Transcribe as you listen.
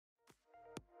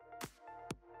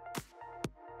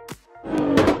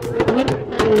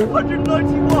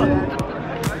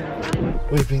191!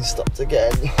 We've been stopped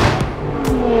again.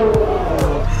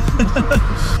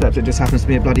 Except it just happens to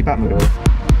be a bloody Batmobile.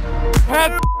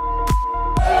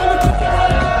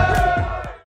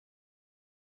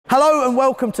 Hello and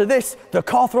welcome to this, the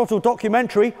Car Throttle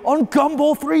documentary on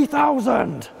Gumball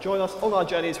 3000. Join us on our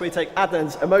journey as we take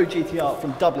Adnan's EmojiTR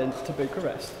from Dublin to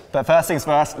Bucharest. But first things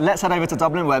first, let's head over to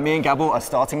Dublin where me and Gumball are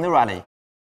starting the rally.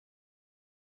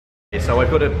 So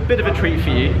I've got a bit of a treat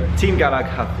for you. Team Galag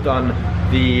have done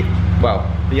the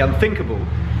unthinkable.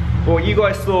 What you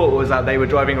guys thought was that they were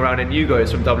driving around in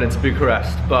Yugos from Dublin to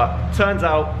Bucharest, but turns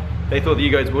out they thought the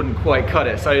Yugos wouldn't quite cut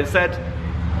it. So instead,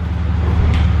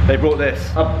 they brought this.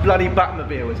 A bloody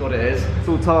Batmobile is what it is.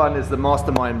 Sultan is the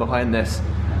mastermind behind this.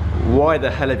 Why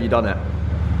the hell have you done it?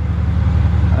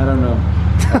 I don't know.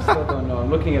 I still don't know. I'm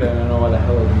looking at it and I don't know why the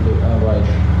hell I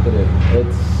did it.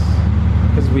 It's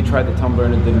because we tried the tumbler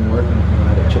and it didn't work and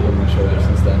I had a chip on my shoulder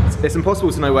since then. It's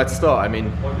impossible to know where to start. I mean,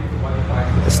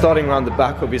 starting around the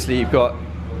back, obviously you've got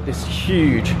this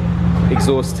huge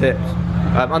exhaust tip.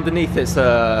 Underneath it's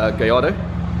a Gallardo.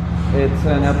 It's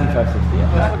an LP560,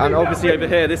 yeah. And obviously over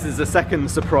here, this is the second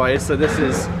surprise. So this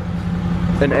is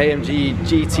an AMG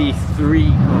GT3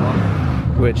 car,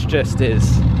 which just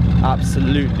is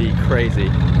absolutely crazy.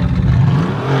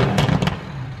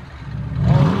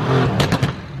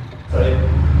 Sorry.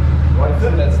 Right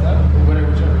foot, let's start.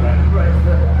 Whatever, whichever. Right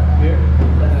foot. Here.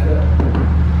 Left foot.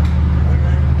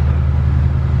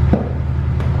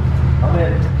 I'm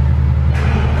in.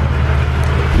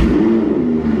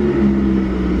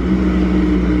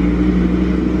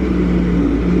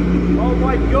 Oh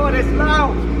my god, it's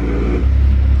loud!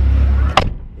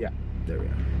 Yeah, there we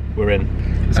are. We're in.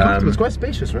 It's comfortable, it's quite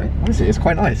spacious, right? Honestly, it's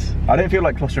quite nice. I don't feel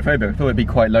like claustrophobic. I thought it'd be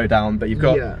quite low down, but you've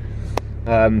got... Yeah.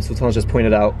 Sultan's just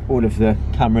pointed out all of the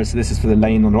cameras. So this is for the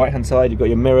lane on the right hand side. You've got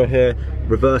your mirror here,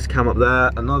 reverse cam up there,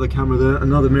 another camera there,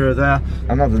 another mirror there.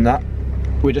 And other than that,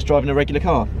 we're just driving a regular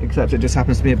car, except it just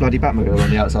happens to be a bloody Batmobile on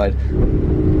the outside.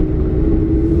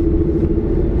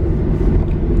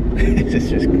 It's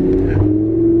just...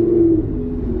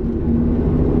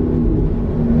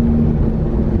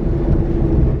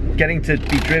 Getting to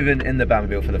be driven in the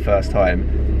Batmobile for the first time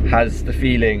has the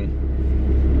feeling...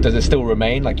 Does it still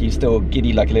remain? Like you still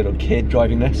giddy like a little kid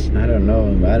driving this? I don't know.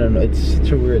 It's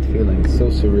such a weird feeling. It's so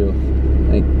surreal.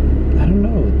 Like, I don't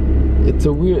know. It's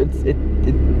a weird, it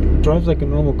drives like a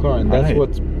normal car and that's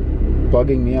what's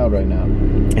bugging me out right now.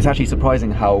 It's actually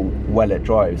surprising how well it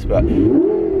drives, but...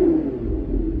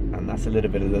 And that's a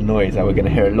little bit of the noise that we're going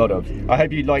to hear a lot of. I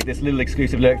hope you like this little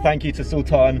exclusive look. Thank you to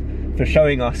Sultan for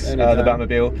showing us the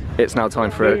Batmobile. It's now time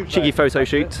for a cheeky photo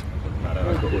shoot.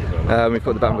 We've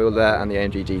got the Batmobile there and the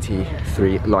AMG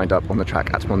GT3 lined up on the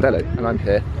track at Mondello, and I'm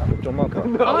here with John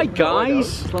Marco. Hi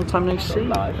guys! Long time no see.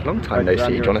 Long time no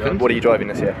see, Jonathan. What are you driving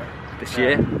this year? This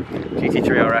year,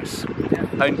 GT3 RS,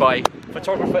 owned by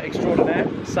photographer extraordinaire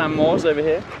Sam Moores over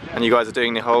here. And you guys are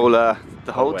doing the whole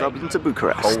Dublin to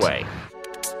Bucharest. Whole way.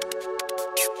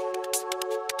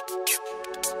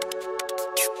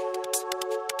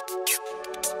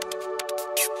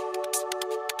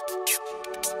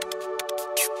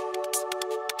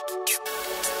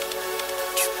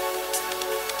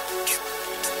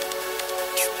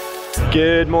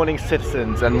 Good morning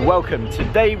citizens and welcome to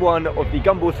day one of the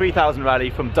Gumball 3000 rally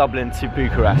from Dublin to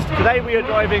Bucharest. Today we are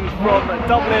driving from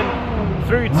Dublin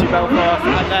through to Belfast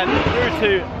and then through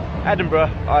to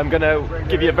Edinburgh. I'm going to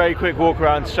give you a very quick walk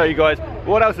around to show you guys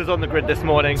what else is on the grid this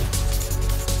morning.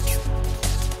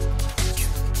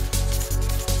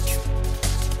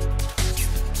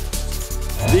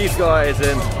 These guys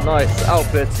in nice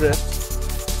outfits.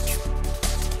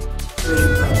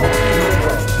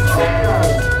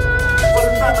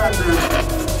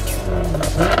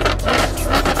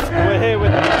 We're here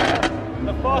with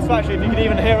the Fast Factory. If you can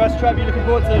even hear us, Trev, you looking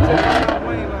forward to the trip? I can't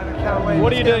wait, man. I can't wait.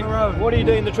 What are you doing? What are you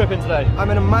doing the trip in today? I'm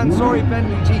in a Mansory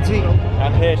Bentley GT.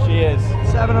 And here she is.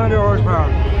 700 horsepower.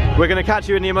 We're going to catch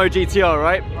you in the EmojiTR,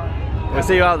 right? We'll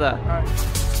see you out there. All right.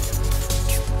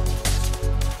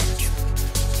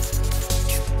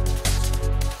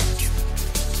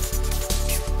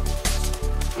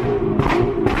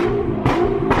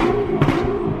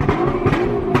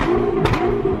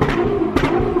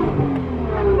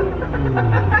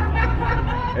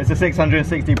 It's a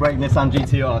 660 brake Nissan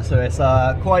GTR, so it's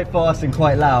quite fast and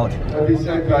quite loud. Be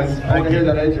safe, guys. I want to hear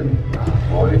that engine.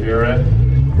 I want to hear it.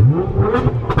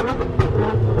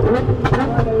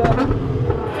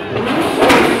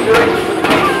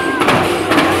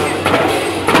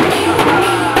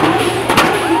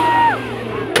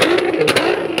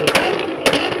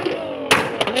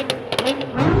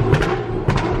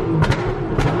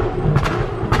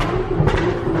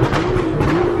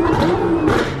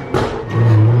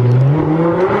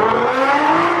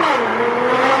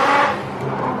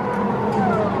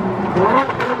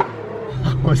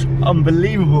 It was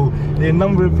unbelievable, the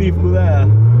number of people there.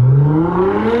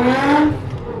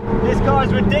 This car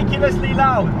is ridiculously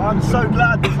loud. I'm so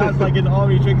glad this has like an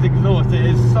Army Tricks exhaust. It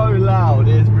is so loud,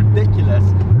 it is ridiculous.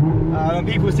 And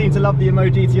people seem to love the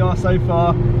EmojiTR so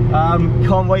far.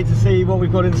 Can't wait to see what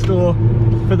we've got in store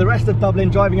for the rest of Dublin,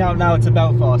 driving out now to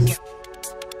Belfast.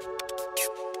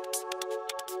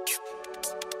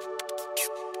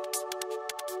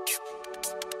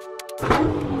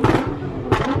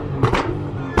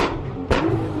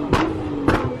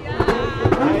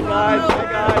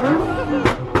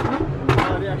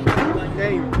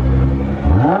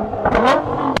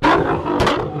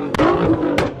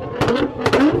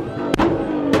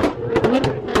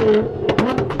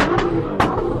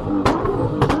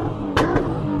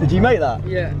 Did you make that?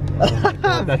 Yeah.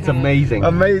 That's amazing.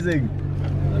 Amazing.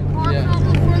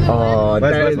 Yeah. Oh,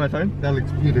 where's my phone? That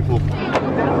looks beautiful.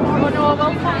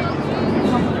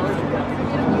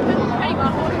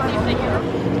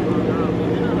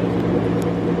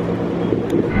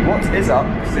 What is up,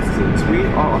 citizens? We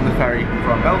are on the ferry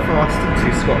from Belfast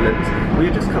to Scotland. We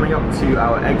are just coming up to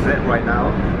our exit right now.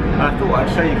 And I thought I'd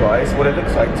show you guys what it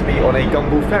looks like to be on a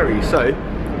Gumball ferry. So,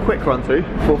 quick run through.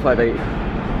 458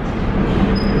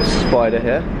 Spider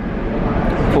here.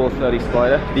 430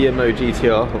 Spider. The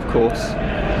EmojiTR, of course.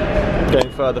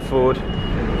 Going further forward.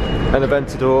 An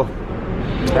Aventador.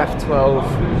 F12.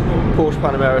 Porsche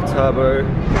Panamera Turbo.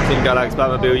 Team Galag's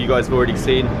Batmobile you guys have already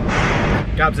seen.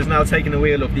 Gabs has now taken the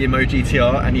wheel of the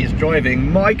EmojiTR and he's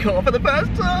driving my car for the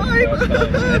first time!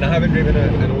 And I haven't driven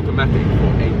an automatic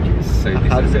for ages. So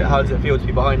how does it feel to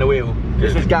be behind the wheel?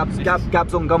 This is Gabs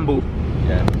on Gumball.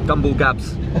 Yeah. Gumball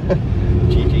Gabs.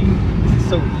 GG. This is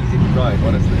so easy to drive,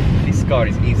 honestly. This car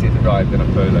is easier to drive than a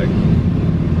Polo.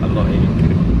 I'm not even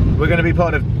kidding. We're going to be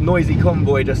part of Noisy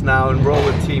Convoy just now and roll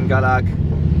with Team Galag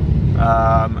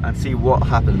and see what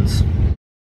happens.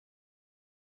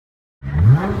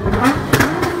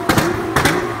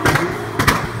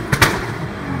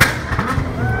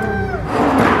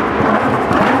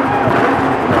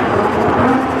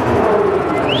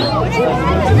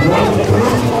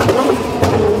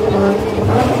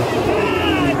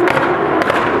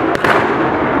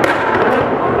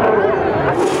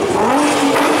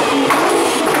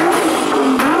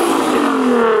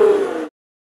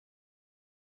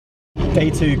 Day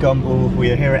 2 Gumball.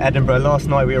 We are here at Edinburgh. Last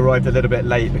night we arrived a little bit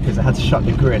late because I had to shut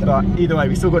the grid. But either way,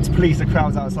 we still got to police the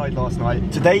crowds outside last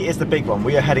night. Today is the big one.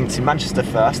 We are heading to Manchester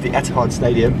first, the Etihad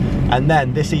Stadium, and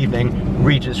then this evening,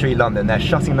 Regent Street, London. They're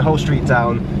shutting the whole street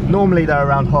down. Normally there are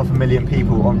around 500,000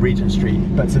 people on Regent Street,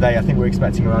 but today I think we're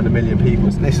expecting around 1 million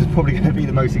people. So this is probably going to be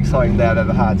the most exciting day I've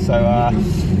ever had. So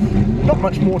not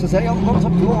much more to say. I'm going to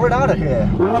blow it out of here.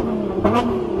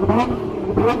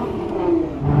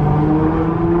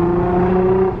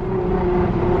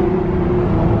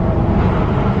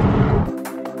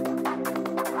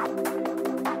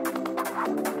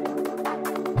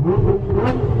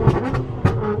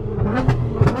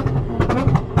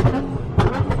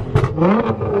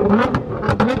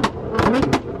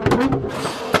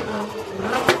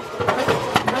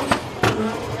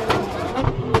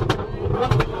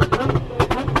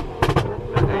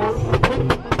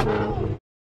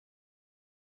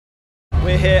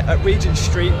 We're here at Regent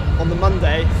Street on the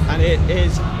Monday and it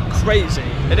is crazy.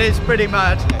 It is pretty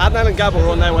mad. Adnan and Gab are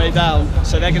on their way down,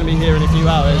 so they're going to be here in a few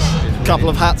hours. A couple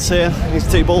of hats here,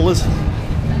 these two ballers.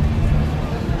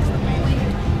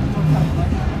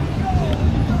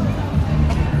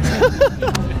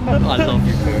 I love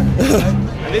you, Pooh.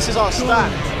 And this is our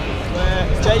stand,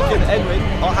 where Jake and Edwin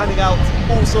are handing out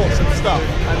all sorts of stuff.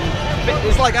 And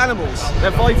it's like animals,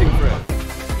 they're fighting for it.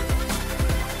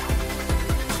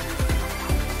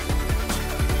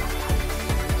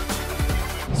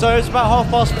 So it's about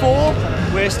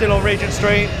 4:30. We're still on Regent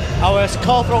Street. Our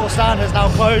Car Throttle stand has now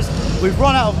closed. We've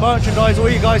run out of merchandise. All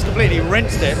you guys completely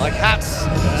rinsed it, like hats,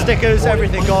 stickers,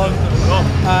 everything gone.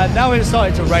 Now it's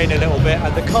starting to rain a little bit,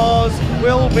 and the cars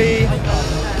will be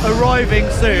arriving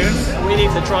soon. We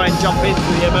need to try and jump into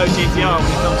the EmojiTR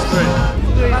when it comes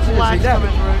through. That's flags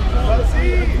coming through.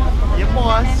 Yeah,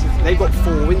 boys. They've got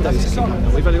 4 windows,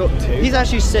 and we've only got 2. He's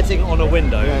actually sitting on a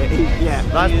window. Yeah,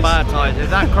 That's bad time. If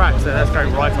that cracks, then that's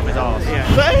going right from his arse. Yeah.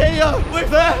 They're here!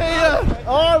 They're here!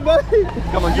 Oh, mate!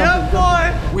 Come on, jump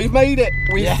boy! We've made it!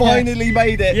 We finally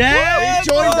made it! Yeah! We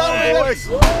joined up with us!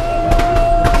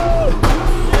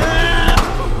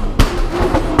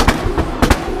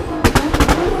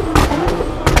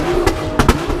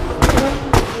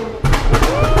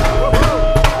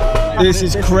 This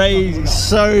is crazy,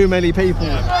 so many people.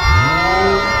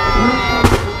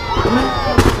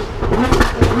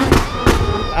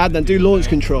 Adnan, do launch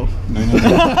control. Adnan's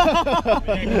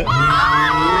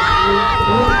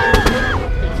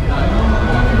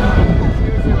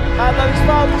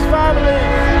found his family.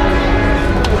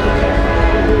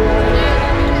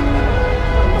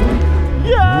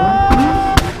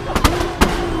 Yeah!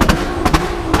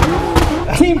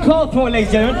 Team Car Throttle,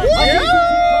 ladies and gentlemen.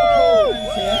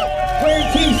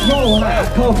 Wearing Team Throttle hats,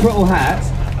 Car Throttle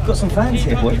hats. Got some fans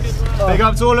here, boys. Big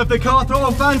up to all of the Car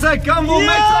Throttle fans at Gumball,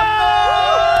 make some noise!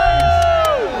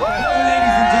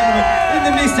 Ladies and gentlemen, in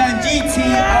the Nissan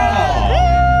GT-R.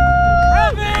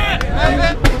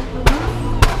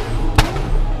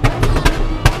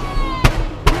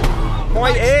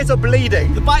 My ears are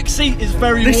bleeding. The back seat is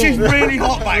very This warm. is really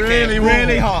hot back here.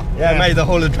 Really hot. Yeah, mate, the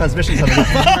whole of the transmission something.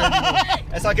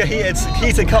 It's like a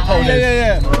heated cup holder.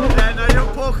 Yeah, no, you're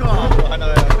a poor car. I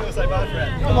know, I feel so bad for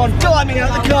it. Come on, drive me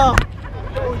out of the car.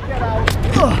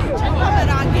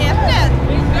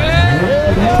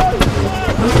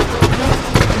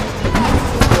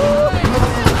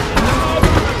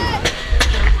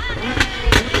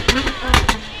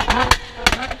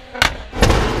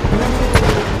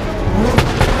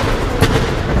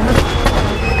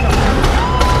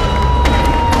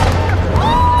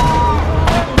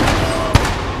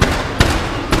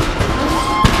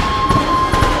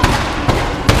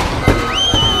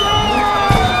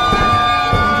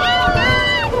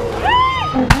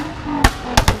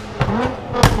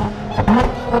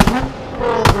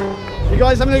 You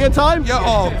guys having a good time? Yeah,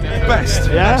 oh, best.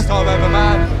 Yeah? Best time ever,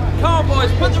 man. Come on,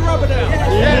 boys, put the rubber down.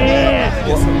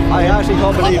 I actually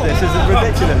can't believe this. This is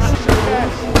ridiculous.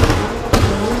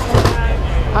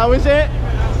 How is it?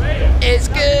 It's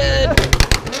good.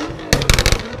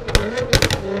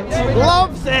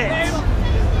 Loves it.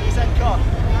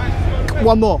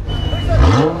 One more.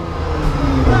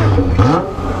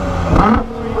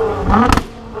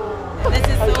 This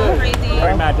is so crazy.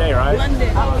 Very mad day, right? London.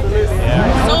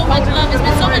 So much love. It's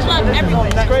been so much love everywhere.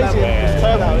 It's crazy.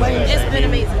 It's been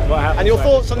amazing. And your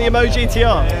thoughts on the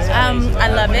EmojiTR? I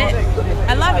love it.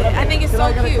 I love it. I think it's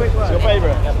so cute. What's your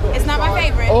favourite? It's not my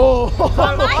favorite. Oh.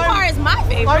 But my car is my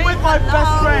favorite. I'm with my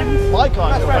best friend. My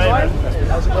car is your favourite.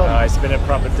 How's it going? It's been a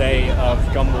proper day of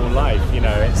Gumball life. You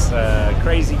know, it's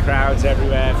crazy crowds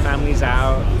everywhere, families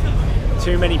out.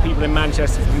 Too many people in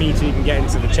Manchester for me to even get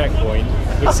into the checkpoint,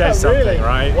 which says something, Really?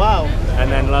 right? Wow.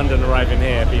 And then London arriving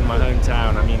here, being my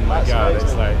hometown. I mean, my God,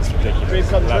 it's ridiculous. Dream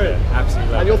come Love true. it,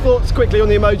 absolutely love And your it. thoughts quickly on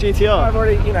the EmojiTR? I've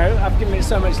already, you know, I've given it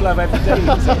so much love every day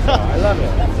so far. I love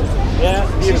it. Yeah,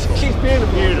 beautiful. She's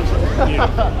beautiful.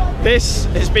 Beautiful. This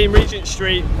has been Regent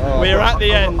Street. We're at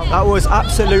the end. That was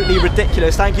absolutely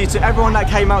ridiculous. Thank you to everyone that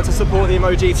came out to support the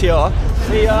EmojiTR.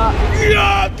 See ya.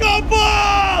 Yeah,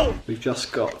 Gumball! We've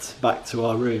just got back to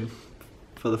our room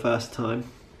for the first time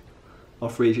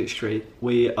off Regent Street.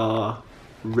 We are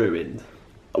ruined.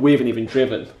 We haven't even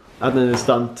driven. Adnan has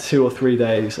done 2 or 3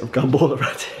 days of Gumball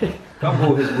already.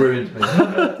 Gumball has ruined me.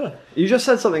 You just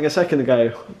said something a second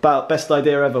ago about best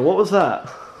idea ever. What was that?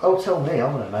 Oh, tell me, I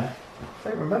want to know. I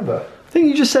don't remember. I think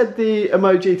you just said the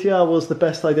EmojiTR was the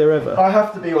best idea ever. I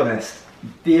have to be honest.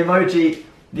 The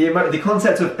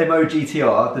concept of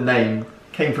EmojiTR, the name,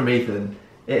 came from Ethan.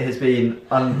 It has been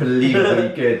unbelievably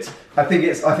good. I think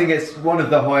it's one of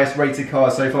the highest rated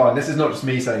cars so far, and this is not just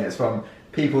me saying it, it's from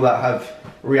people that have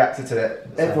reacted to it.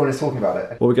 Everyone is talking about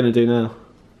it. What are we going to do now?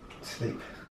 Sleep.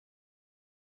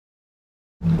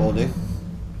 Morning.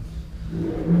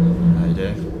 How you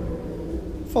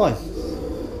doing? Fine.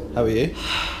 How are you?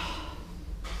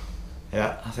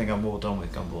 Yeah, I think I'm all done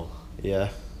with Gumball. Yeah.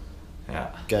 Yeah,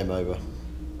 Game over.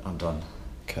 I'm done.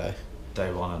 Okay.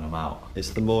 Day one and I'm out. It's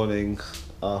the morning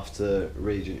after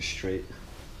Regent Street.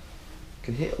 You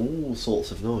can hear all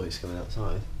sorts of noise coming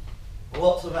outside.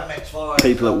 Lots of MX-5.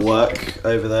 People at work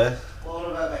over there. A lot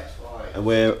of MX-5. And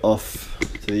we're off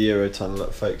to the Eurotunnel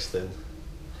at Folkestone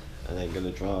and then going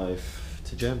to drive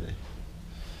to Germany.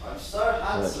 I'm so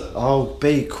handsome. Oh,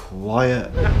 be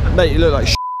quiet. Mate, you look like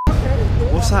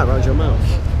What's that around your mouth?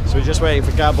 So we're just waiting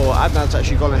for Gumball. Adnan's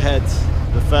actually gone ahead.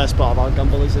 The first part of our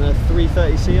Gumball is in a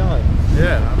 330 Ci.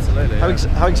 Yeah, absolutely. How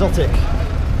exotic?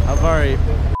 How very...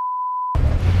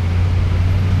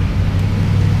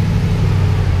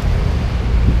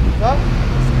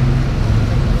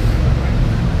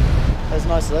 That's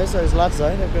nice of those lads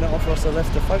though. They're going to offer us a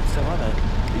lift to Folkestone, aren't they?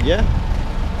 Yeah.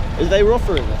 They were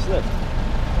offering us lift.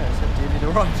 Yeah, so do you need a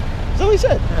ride? Is that what he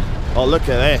said? Yeah. Oh, look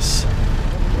at this.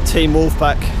 Team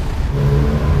Wolfpack.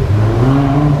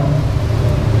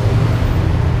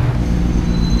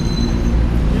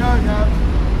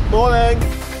 Morning.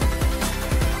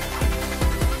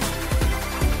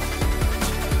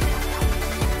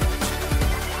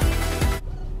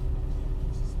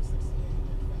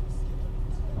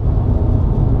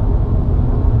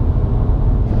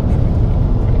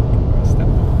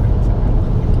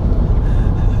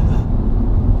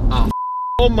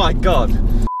 Oh my god.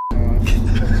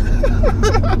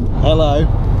 Hello.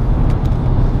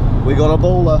 We got a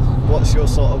baller. What's your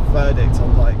sort of verdict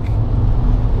on like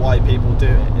why people do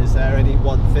it? Is there any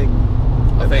one thing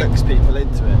that hooks people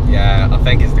into it? Yeah, I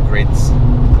think it's the grids.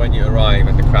 When you arrive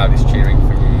and the crowd is cheering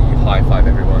for you, you high five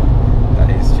everyone. That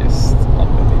is just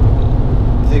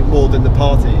unbelievable. I think more than the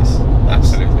parties.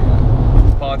 Absolutely.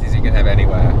 Yeah. Parties you can have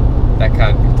anywhere. That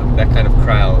kind of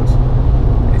crowd.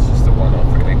 It's just a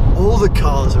one-off really. All the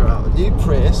cars are out. New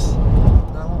Prius.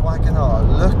 Now a Wagoner.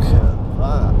 Look at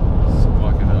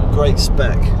that. Great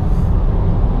spec.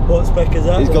 What spec is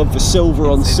that? He's gone for silver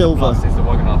on silver. It's the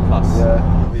Wagoner Plus.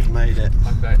 Yeah, we've made it.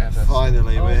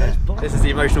 Finally, we're here. This is the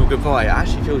emotional goodbye. It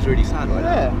actually feels really sad right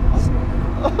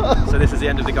now. So this is the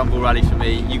end of the Gumball rally for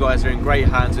me. You guys are in great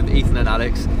hands with Ethan and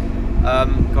Alex.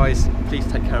 Guys, please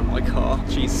take care of my car.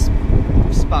 She's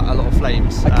spat a lot of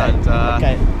flames. Okay. And,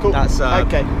 okay. Cool. That's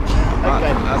okay.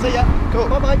 See ya. Cool.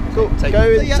 Bye bye. Cool. Take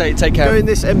care. Go in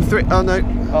this M3. Oh no.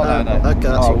 Oh no. Okay.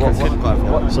 That's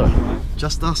What? Sorry.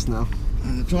 Just us now.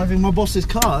 Driving my boss's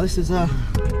car. This is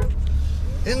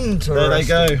interesting. There they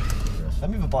go. Let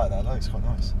me have a bite of that. That looks quite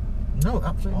nice. No,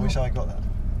 absolutely. I wish I got that.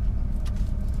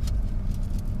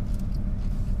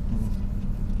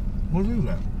 What is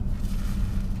that?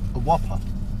 A Whopper.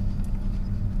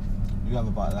 You have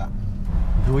a bite of that.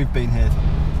 We've been here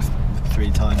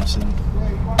 3 times in the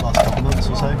last couple of months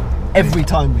or so. Every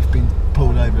time we've been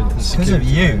pulled over into the security. Because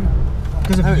of you.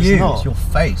 Because of you. It's your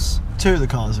face. 2 of the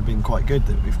cars have been quite good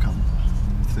that we've come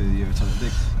through the Eurotonic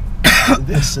Dig.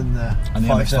 This and the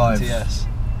 570S.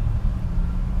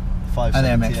 570S. And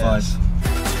the MX-5.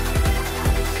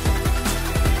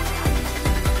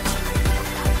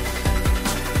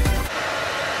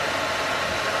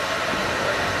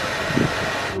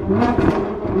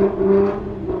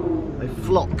 They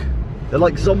flock. They're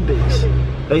like zombies.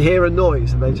 They hear a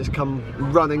noise and they just come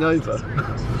running over.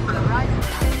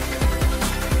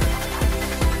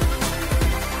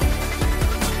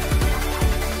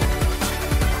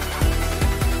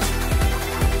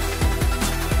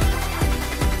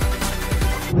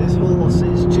 This horse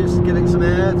is just getting some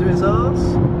air to his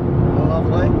arse.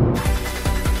 Lovely.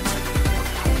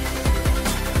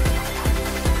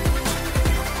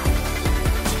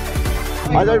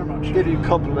 I don't give you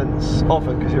compliments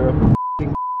often because you're a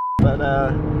f***ing but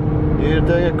you're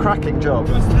doing a cracking job.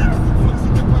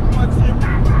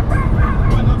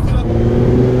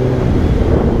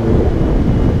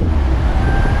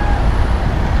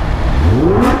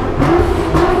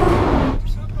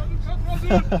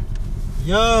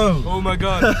 Yo! Oh my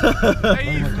god.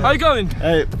 Hey, how you going?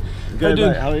 Hey, good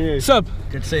mate, how are you? Sup?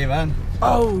 Good to see you, man.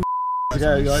 Oh, how's it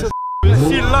going, guys?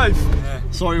 See you live.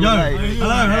 Sorry we're late.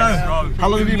 Hello. How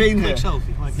long have you been here?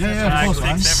 Yeah, of course,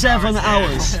 man. 7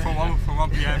 hours. From 1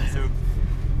 PM to...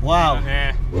 Wow.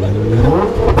 Yeah.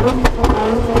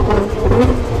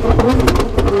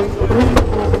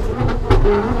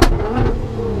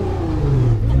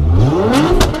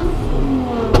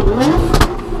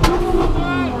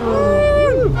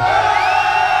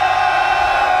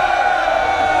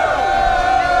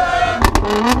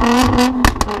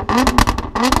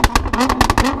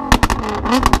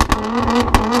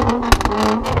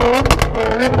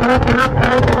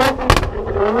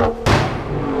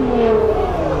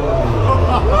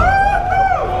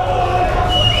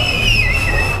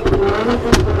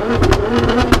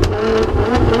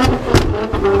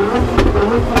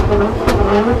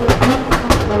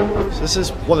 This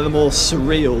is one of the more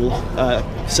surreal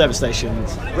service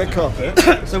stations. Red carpet.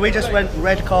 So we just went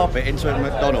red carpet into a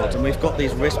McDonald's and we've got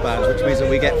these wristbands, which means that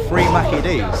we get free Mackie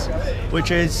D's,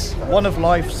 which is one of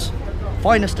life's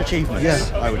finest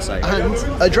achievements, I would say. And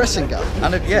a dressing gown.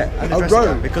 And a dressing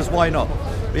gown, because why not?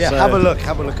 But yeah, So- have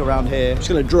a look around here. I'm just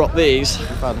going to drop these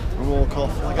and walk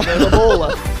off like a bit of a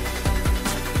baller.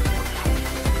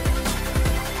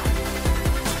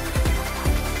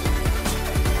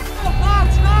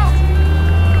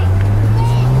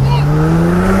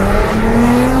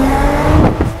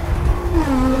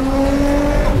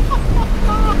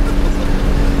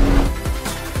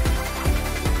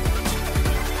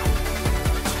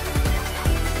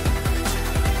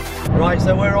 Right,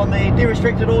 so we're on the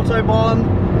de-restricted autobahn.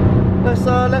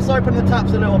 Let's open the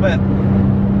taps a little bit.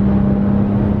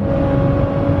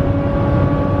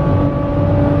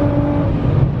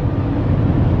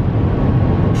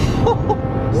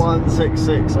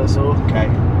 166 I saw. Okay.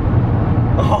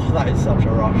 Oh, that is such a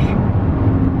rush.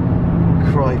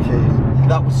 Crikey.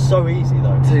 That was so easy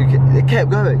though. Dude, it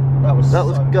kept going. That was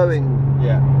going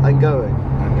yeah. and going.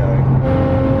 And going.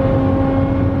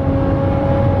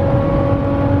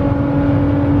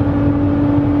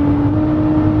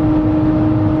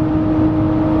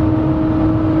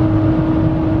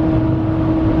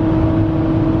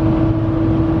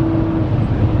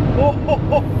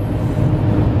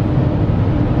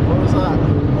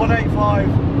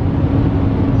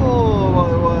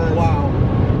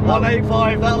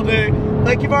 8.5, that'll do.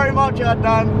 Thank you very much,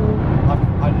 Adnan.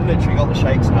 I've literally got the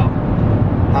shakes now.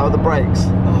 How are the brakes?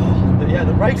 Oh, yeah,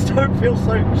 the brakes don't feel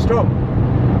so strong.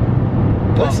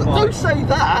 Don't say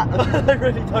that. They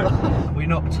really don't. We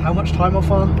knocked how much time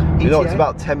off our ETA? We knocked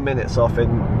about 10 minutes off in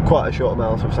quite a short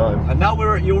amount of time. And now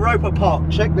we're at Europa Park.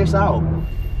 Check this out.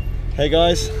 Hey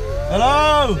guys.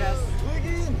 Hello!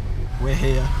 We're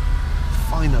here.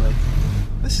 Finally.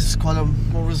 This is quite a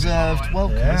more reserved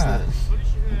welcome, isn't it?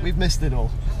 We've missed it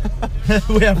all.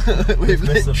 We've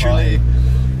literally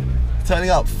turning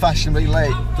up fashionably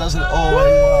late doesn't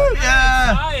always work.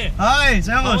 Yeah! Hi! Hi,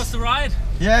 How was the ride?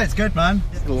 Yeah, it's good, man.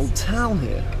 It's a little town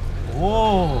here.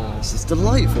 Whoa! This is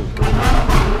delightful.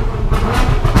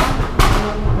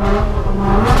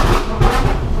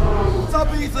 What's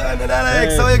up, Ethan and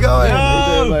Alex? How are you going?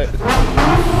 How you doing, mate?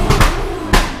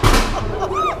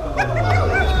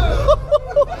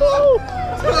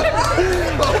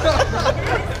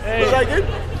 Hey. Was that good?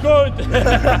 Good.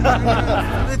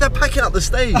 They're packing up the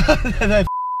stage. They're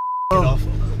off.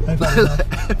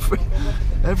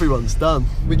 Everyone's done.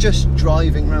 We're just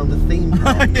driving around the theme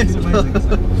park. It's amazing.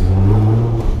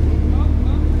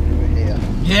 We're here.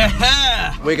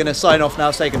 Yeah! We're going to sign off now,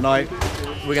 say goodnight.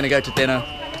 We're going to go to dinner.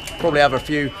 Probably have a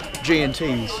few G&Ts.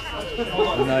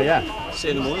 And yeah. See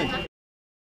you in the morning.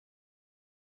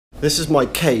 This is my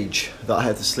cage that I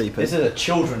had to sleep in. This is a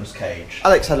children's cage.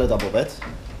 Alex had a double bed.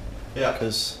 Yeah.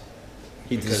 Because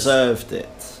he deserved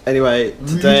it. Anyway,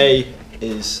 today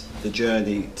is the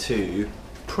journey to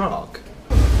Prague.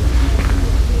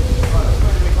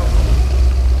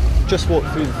 Just walked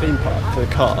through the theme park to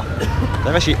the car.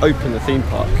 They've actually opened the theme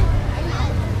park.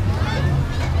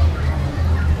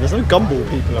 There's no Gumball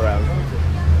people around,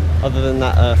 other than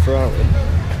that Ferrari.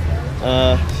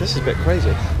 This is a bit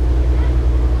crazy.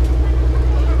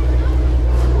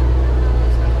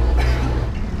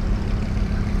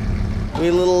 We're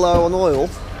a little low on oil.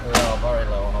 We are very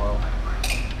low on oil.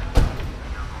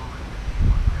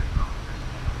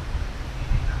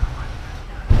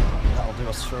 That'll do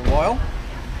us for a while.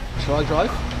 Shall I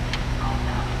drive?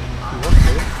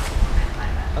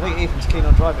 I think Ethan's keen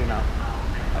on driving now.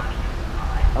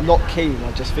 I'm not keen,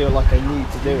 I just feel like I need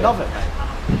to do it. Love it, mate.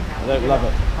 I don't love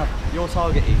it. Your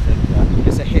target, Ethan,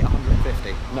 is to hit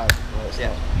 150. No, it's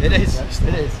Yeah, not. it is. It's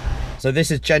It is. So this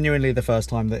is genuinely the first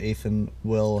time that Ethan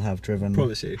will have driven. I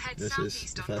promise you, this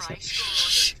is the first time.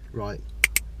 Shh. Right.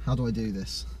 How do I do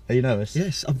this? Are you nervous?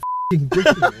 Yes, I'm f***ing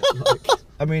gripping it. Like.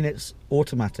 I mean, it's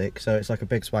automatic, so it's like a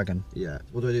big wagon. Yeah.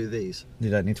 What do I do with these?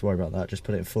 You don't need to worry about that. Just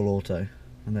put it in full auto,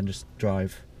 and then just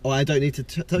drive. Oh, I don't need to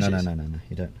touch No, it? no,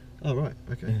 you don't. Oh, right.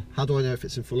 Okay. Yeah. How do I know if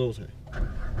it's in full auto?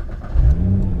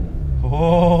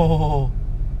 Oh.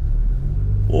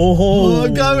 Oh.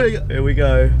 I'm going. Here we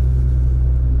go.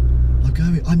 I'm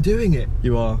going. I'm doing it.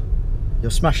 You are.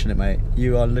 You're smashing it, mate.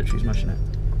 You are literally smashing it.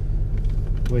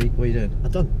 What are you doing?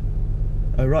 I've done.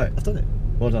 Oh, right. I've done it.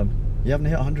 Well done. You haven't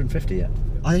hit 150 yet.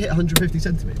 I hit 150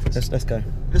 centimetres. Let's go.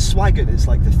 The Swagon is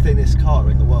like the thinnest car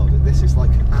in the world, and this is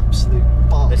like an absolute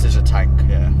bar. This is a tank,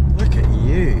 yeah. Look at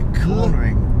you,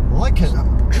 cornering. Like it.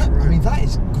 I mean, that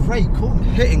is great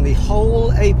cornering. Hitting the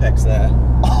whole apex there.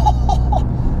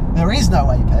 There is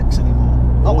no apex anymore.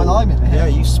 Not when I'm in here. Yeah,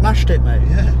 you smashed it, mate.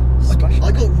 Yeah. Smashed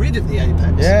I got rid of the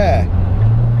apex. Yeah.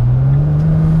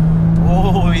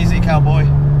 Oh, easy, cowboy.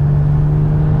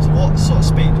 So what sort of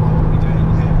speed do I want to be doing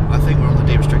here? I think we're on the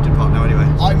de-restricted part now anyway.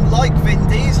 I'm like Vin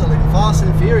Diesel in Fast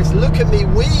and Furious. Look at me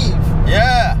weave.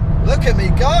 Yeah. Look at me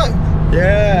go.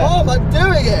 Yeah. Mom, I'm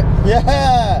doing it.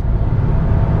 Yeah.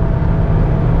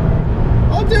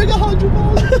 I'm doing 100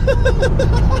 miles.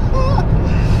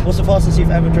 What's the fastest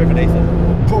you've ever driven,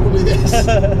 Ethan? Probably this.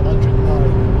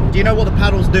 109. Do you know what the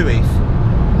paddles do, Eth?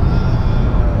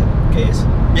 Gears?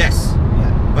 Yes.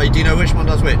 Yeah. But do you know which one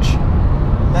does which?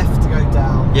 Left to go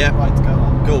down, Yeah. right to go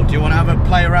up. Cool. Do you want to have a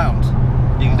play around?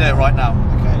 You can do it right now.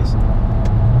 Okay. So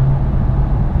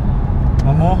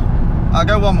One more? I'll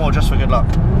go one more just for good luck.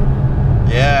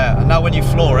 Yeah, and now when you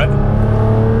floor it.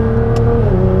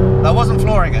 That wasn't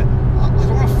flooring it. I don't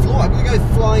want to fly. I'm going to go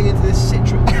flying into this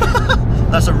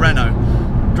Cistrolat. That's a Renault.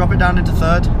 Drop it down into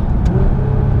third.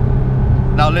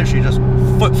 Now literally just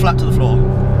foot flat to the floor.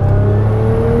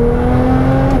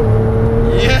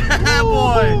 Yeah,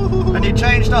 boy! And you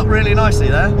changed up really nicely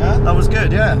there. Yeah? That was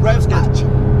good, yeah. Revs match.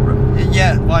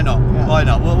 Yeah, why not? Yeah. Why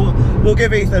not? We'll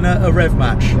give Ethan a rev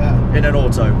match in an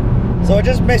auto. So I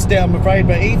just missed it, I'm afraid,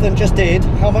 but Ethan just did.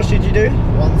 How much did you do?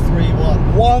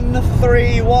 131.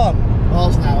 131.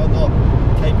 Miles an hour, not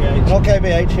kph. Not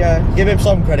kph, yeah. Give him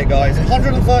some credit, guys.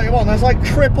 131, that's like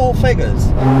triple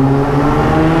figures.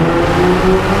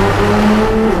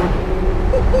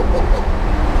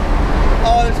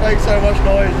 Oh, Oh, this makes so much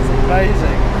noise. It's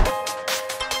amazing.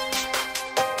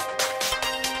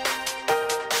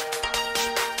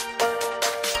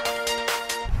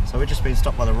 So we've just been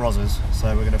stopped by the Rozzers, so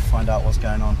we're going to find out what's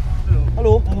going on.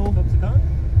 Hallo. Hallo.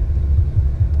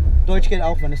 Deutsch geht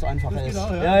auch, wenn es so einfach ist.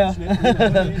 Ja.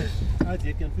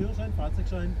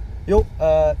 Yo,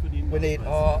 we need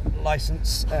our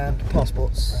license and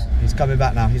passports. He's coming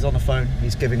back now. He's on the phone.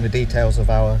 He's giving the details of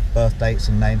our birth dates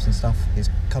and names and stuff. He's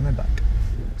coming back.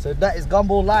 So that is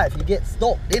Gumball life. You get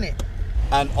stopped, innit?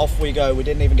 And off we go. We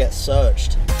didn't even get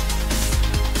searched.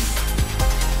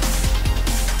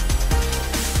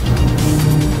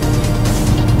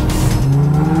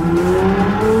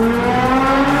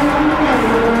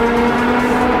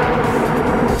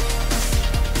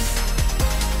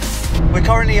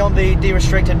 Currently on the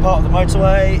de-restricted part of the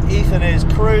motorway. Ethan is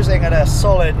cruising at a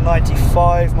solid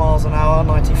 95 miles an hour,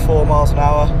 94 miles an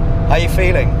hour. How are you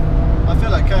feeling? I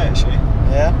feel okay actually.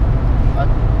 Yeah? I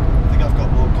think I've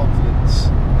got more confidence.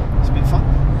 It's been fun.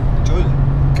 Enjoyed it.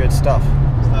 Good stuff.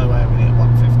 There's no way I'm going to hit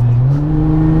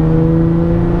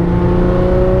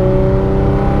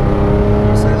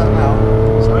 150. Say that now.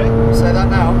 Sorry? Say that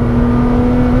now.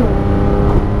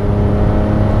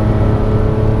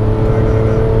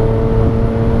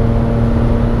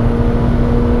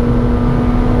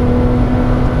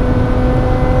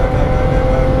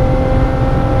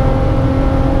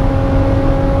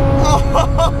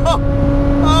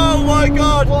 Oh my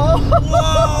god! Whoa!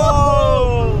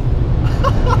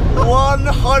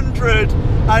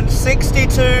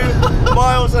 162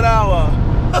 miles an hour.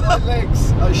 My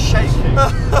legs are shaking.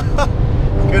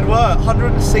 Good work.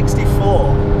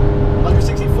 164.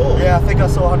 164? Yeah, I think I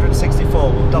saw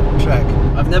 164. We'll double check.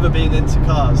 I've never been into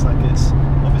cars. Like, it's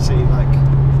obviously like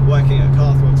working at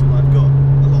Car Throttle, I've got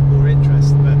a lot more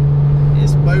interest, but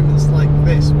it's moments like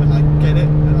this when I get it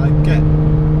and I get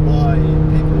why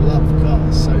people love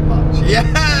cars so much.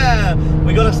 Yeah!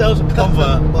 We got ourselves a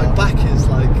convert. My back is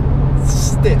like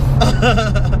stiff.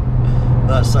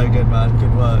 That's so good, man.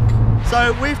 Good work.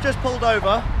 So we've just pulled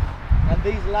over, and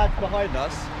these lads behind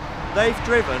us, they've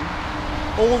driven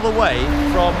all the way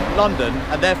from London,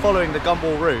 and they're following the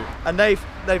Gumball route, and they've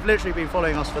literally been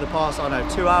following us for the past, I don't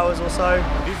know, 2 hours or so.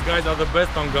 These guys are the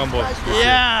best on Gumball.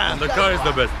 Yeah! And the car is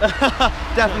the best.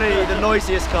 Definitely the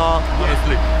noisiest car.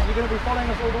 Honestly. You're going to be following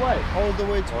us all the way? All the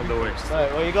way to All the way.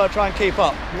 Right, well, you got to try and keep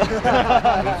up.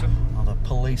 Another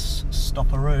police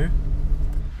stopperoo.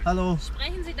 Hallo.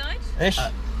 Sprechen Sie Deutsch? Ich?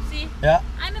 Sie? Ja.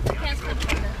 Einmal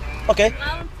Verkehrskontrolle. Okay.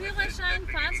 Brauchen Führerschein,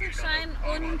 Fahrzeugschein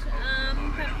und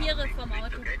Papiere vom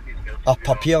Auto. Ach,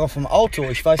 Papiere vom Auto.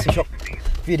 Ich weiß nicht, ob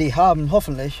wir die haben,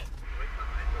 hoffentlich.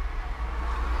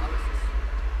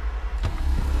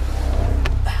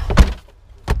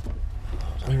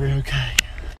 Are we okay?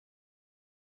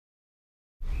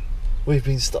 We've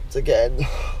been stopped again.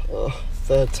 Oh,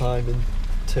 third time in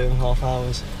 2.5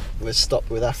 hours. We're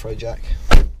stopped with Afrojack.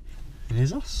 It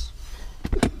is us.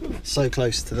 So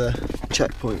close to the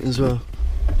checkpoint as well.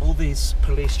 All these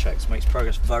police checks makes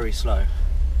progress very slow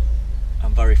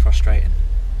and very frustrating.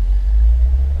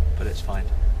 But it's fine.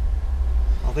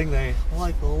 I think they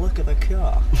like the look of the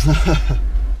car.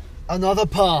 Another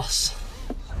pass.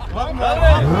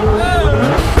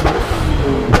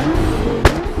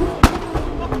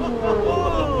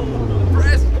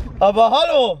 Aber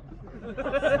hallo!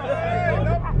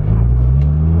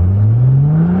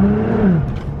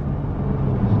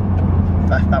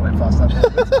 That went fast.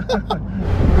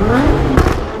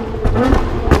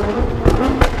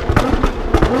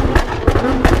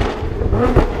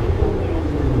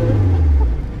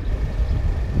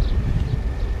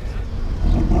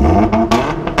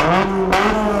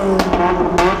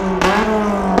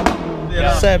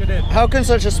 Seb, how can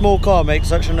such a small car make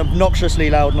such an obnoxiously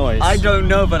loud noise? I don't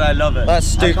know, but I love it. That's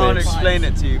stupid. I can't explain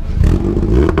it to you.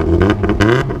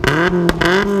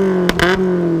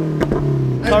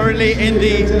 Currently in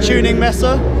the tuning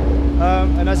messer,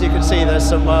 and as you can see, there's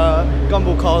some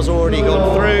Gumball cars already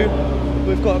gone through.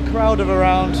 We've got a crowd of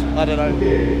around, I don't know,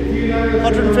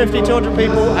 150, 200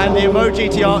 people, and the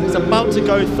EmojiTR is about to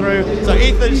go through. So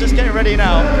Ethan's just getting ready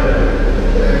now.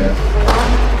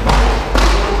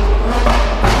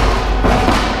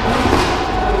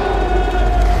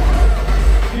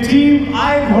 Team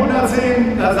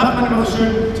 110, da sagt man immer so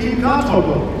schön, Team Car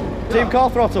Throttle. Team Car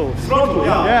Throttle. Throttle,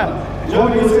 ja. Yeah.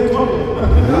 Join us in Throttle.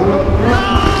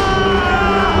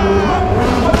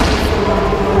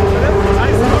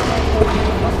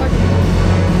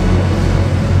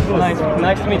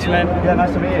 Nice to meet you, man. Yeah,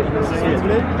 nice to meet you. Nice to meet you.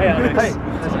 Hey, Alex. Hey,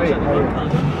 nice to meet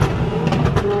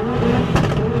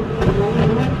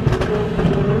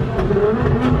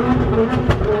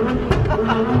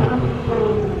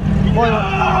you. Why not?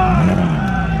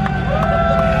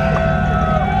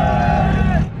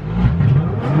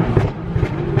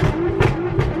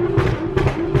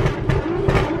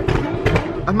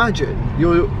 Imagine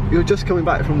you're just coming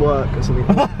back from work or something,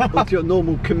 or to your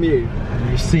normal commute,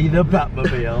 and you see the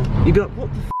Batmobile. You'd be like, what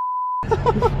the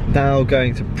f? Now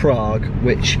going to Prague,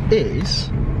 which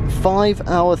is 5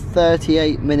 hour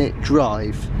 38 minute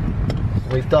drive.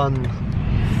 We've done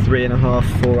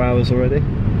 3.5, 4 hours already.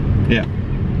 Yeah.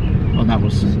 Oh, that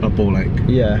was a ball ache.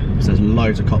 Yeah. Because there's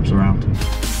loads of cops around.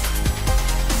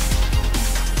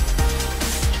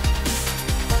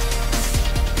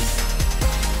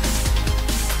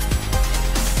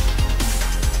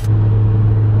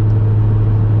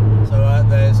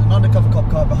 There's an undercover cop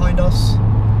car behind us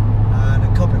and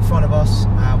a cop in front of us,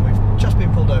 and we've just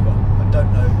been pulled over. I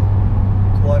don't know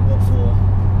quite what for.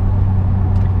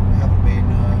 We haven't been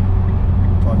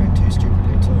driving too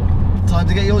stupidly at all. Time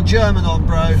to get your German on,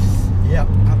 bro. Yep,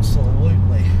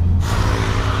 absolutely.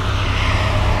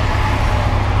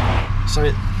 So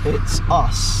it's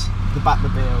us, the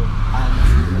Batmobile,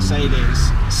 and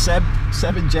Mercedes. Seb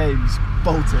and James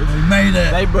bolted. We made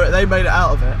it. They made it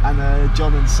out of it, and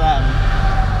John and Sam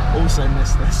also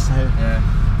missed this. So yeah,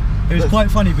 it was quite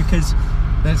funny because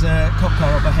there's a cop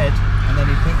car up ahead, and then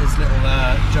he put this little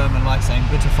German light saying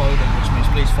 "Bitte folgen," which means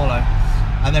please follow.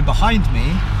 And then behind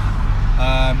me,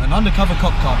 an undercover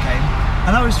cop car came,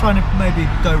 and I was trying to maybe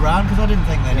go round because I didn't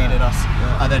think they needed us.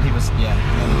 Yeah. And then he was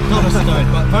not us to go in,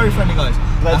 but very friendly guys.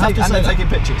 They're taking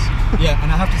pictures. Yeah,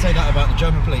 and I have to say that about the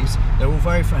German police. They're all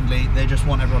very friendly. They just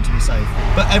want everyone to be safe.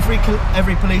 But every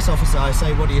police officer I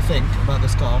say, what do you think about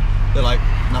this car? They're like,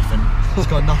 nothing. It's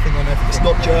got nothing on everything. It's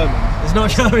not German. It's not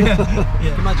German. Yeah.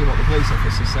 Yeah. Imagine what the police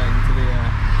officer's saying to the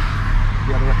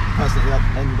other person at the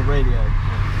other end of the radio.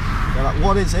 They're like,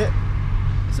 what is it?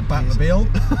 It's a Batmobile.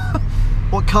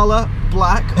 What colour?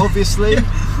 Black, obviously.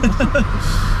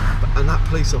 And that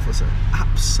police officer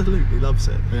absolutely loves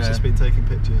it. He's just been taking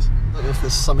pictures. I don't know if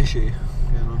there's some issue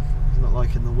going on. He's not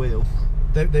liking the wheel.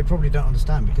 They probably don't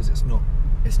understand because it's not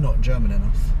German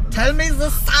enough. Tell me the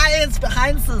science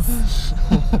behind this.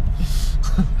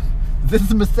 This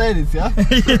is Mercedes, yeah?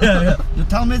 Yeah. You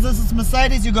tell me this is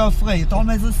Mercedes, you go free. You tell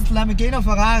me this is Lamborghini,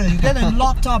 Ferrari, you're getting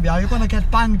locked up, yeah? You're gonna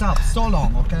get banged up so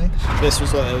long, okay? This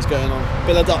was what was going on.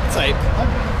 Bit of duct tape.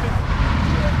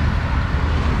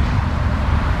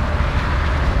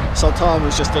 Sultan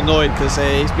was just annoyed because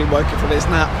he's been working from his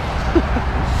nap.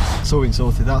 It's all been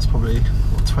sorted. That's probably a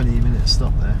 20-minute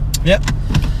stop there. Yep.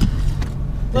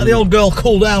 Let the old girl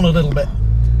cool down a little bit.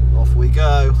 Off we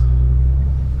go.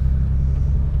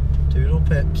 Toodle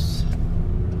pips.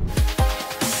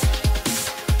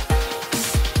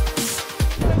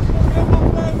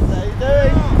 How you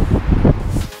doing?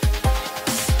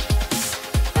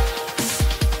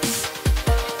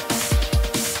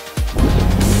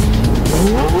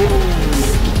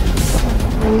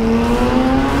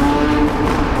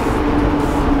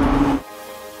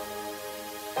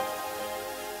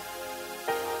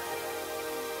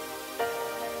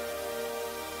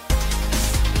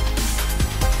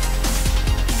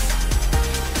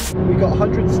 We got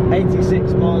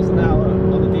 186 miles an hour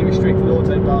on the de-restricted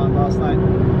autobahn last night.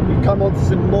 We've come onto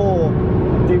some more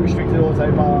de-restricted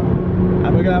autobahn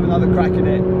and we're going to have another crack at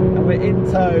it. And we're in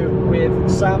tow with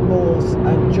Sam Moores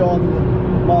and John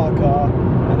Markar,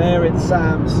 and they're in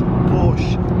Sam's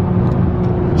Porsche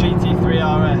GT3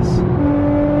 RS.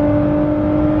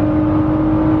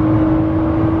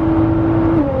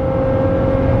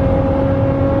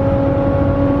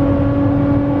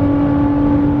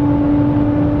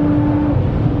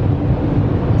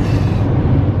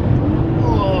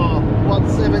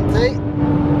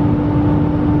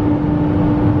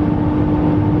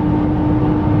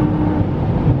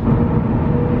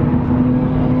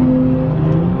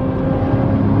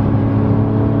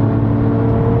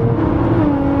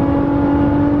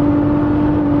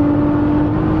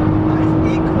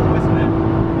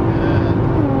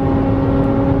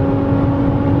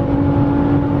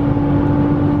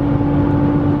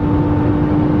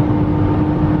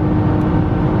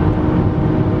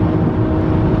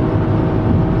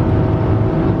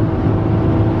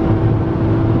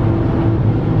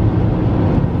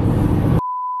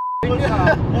 What was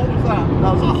that?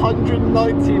 That was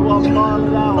 191 mile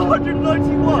an hour.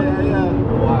 191? Yeah.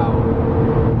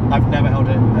 Wow. I've never held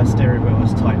a steering wheel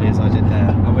as tightly as I did there.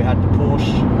 And we had the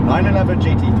Porsche 911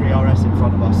 GT3 RS in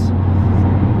front of us.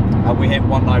 And we hit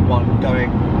 191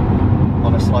 going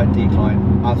on a slight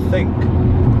decline. I think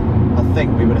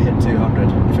we would have hit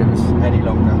 200 if it was any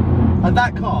longer. And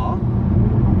that car,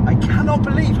 I cannot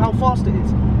believe how fast it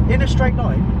is. In a straight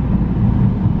line,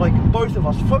 like both of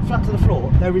us, foot flat to the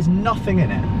floor. There is nothing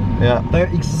in it. Yeah.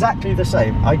 They're exactly the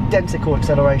same, identical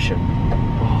acceleration.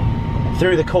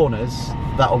 Through the corners,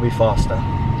 that'll be faster.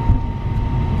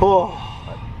 Oh,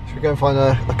 should we go and find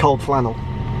a cold flannel?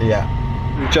 Yeah.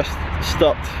 We've just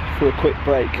stopped for a quick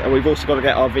break, and we've also got to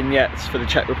get our vignettes for the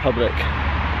Czech Republic.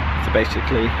 So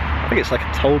basically, I think it's like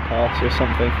a toll pass or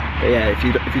something. But yeah, if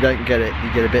you don't get it,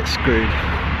 you get a bit screwed.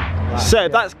 So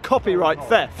that's copyright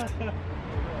theft.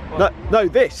 No,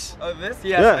 this. Oh, this?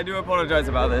 Yes, Yeah. I do apologize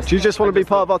about this. Do you just want to be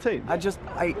part of our team?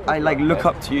 I like look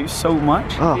up to you so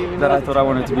much that I thought I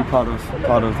wanted to be part of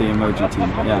the emoji team.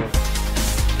 Yeah.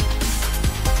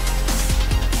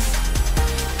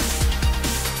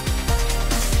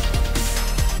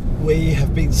 We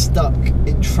have been stuck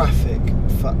in traffic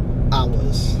for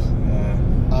hours.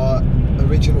 Our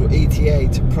original ETA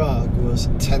to Prague was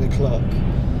 10 o'clock.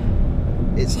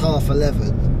 It's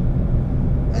 11:30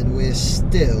 and we're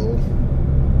still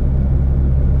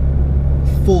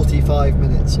 45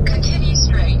 minutes away. Continue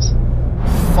straight.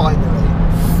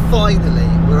 Finally,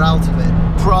 we're out of it.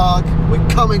 Prague, we're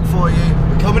coming for you.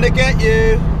 We're coming to get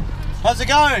you. How's it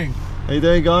going? How you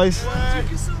doing, guys?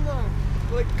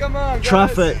 Like, come on, guys.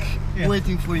 Traffic. Yeah.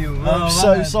 Waiting for you. I'm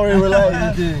so sorry we're late. How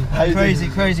you doing? How you Crazy,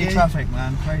 doing? crazy Okay. traffic,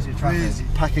 man. Crazy traffic. Crazy.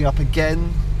 Packing up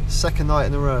again, second night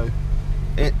in a row.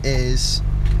 It is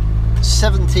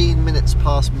 17 minutes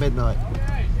past midnight.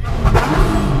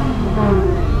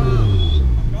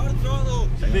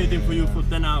 Waiting for you for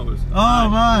 10 hours. Oh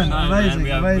man, amazing,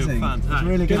 man, amazing. It's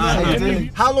really good. How you doing?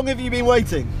 How long have you been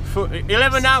waiting? For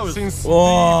 11 hours. Since 3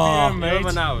 Whoa. PM,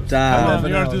 11 hours. Damn. 11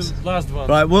 You're hours. the last one.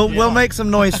 Right, we'll make some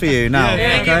noise for you now. Yeah,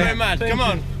 thank you okay? very much. Come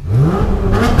on.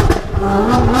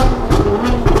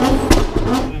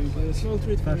 Small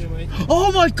treat for you, mate.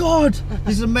 Oh my god!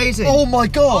 This is amazing. Oh my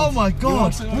god! Oh my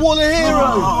god! What a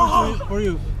hero! For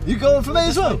you. You going for me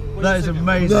as well? That is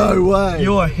amazing. No way!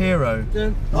 You're a hero.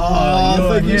 Oh, You're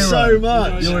thank a you hero. so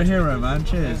much. You're a hero, man.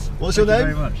 Cheers. What's your Thank name?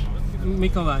 you very much.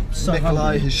 Nikolai. So Nikolai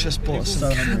hungry. has just bought us some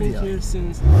Been candy. here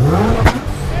since.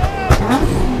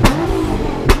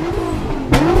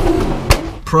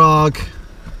 Prague,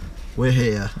 we're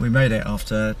here. We made it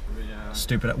after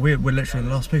stupid. We're literally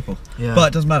the last people. Yeah. But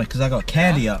it doesn't matter because I got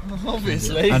candy up.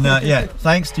 Obviously. And yeah,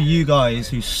 thanks to you guys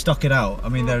who stuck it out. I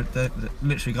mean, they're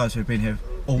literally guys who've been here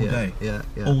all day. Yeah.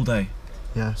 All day.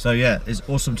 Yeah. So yeah, it's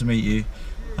awesome to meet you.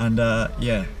 And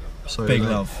yeah, Sorry, big mate.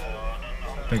 love.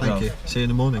 Big Thank love. you. See you in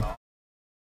the morning.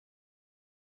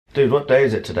 Dude, what day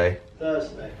is it today?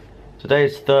 Thursday. Today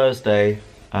is Thursday,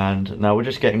 and now we're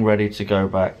just getting ready to go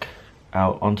back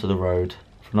out onto the road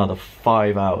for another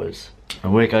 5 hours.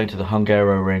 And we're going to the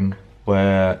Hungaroring,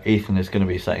 where Ethan is going to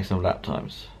be setting some lap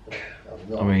times.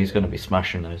 I mean, he's going to be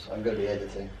smashing those. I'm going to be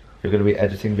editing. You're going to be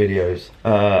editing videos.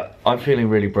 I'm feeling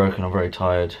really broken, I'm very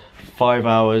tired. 5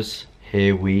 hours,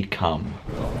 here we come.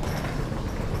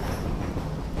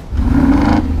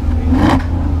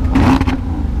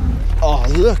 Oh,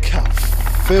 look how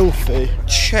filthy.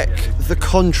 Check the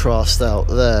contrast out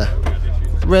there.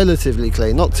 Relatively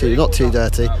clean, not too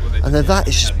dirty. And then that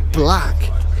is just black.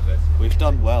 We've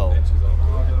done well.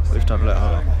 We've done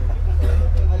well.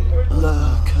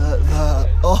 Look at that.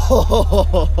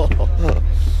 Oh.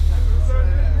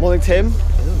 Morning, Tim.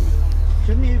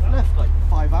 Shouldn't you have left like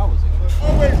 5 hours ago?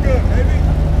 Always good, baby.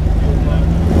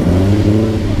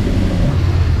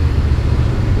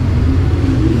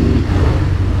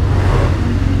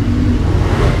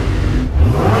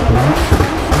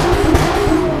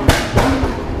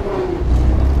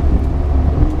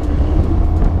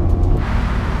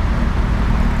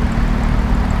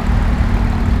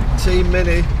 Team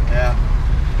Mini. Yeah.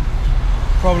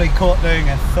 Probably caught doing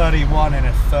a 31 in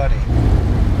a 30.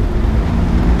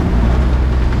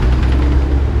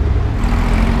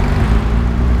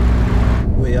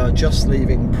 We are just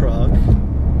leaving Prague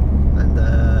and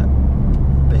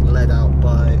being led out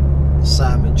by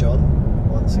Sam and John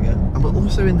once again. And we're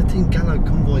also in the Team Galag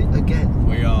convoy again.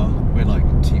 We are. We're like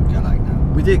Team Galag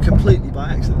now. We did it completely by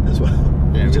accident as well.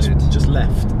 Yeah, we just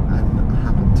left and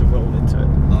happened to roll into it.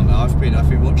 Oh no, I've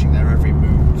been watching their every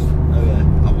move. Oh yeah.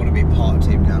 I want to be part of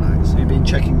Team Galag. So you've been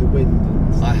checking the wind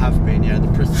and I have been, yeah,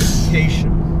 the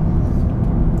precipitation.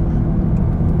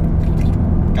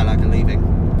 Galag are leaving.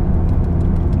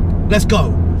 Let's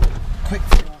go! quick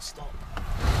fuel stop.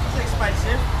 It's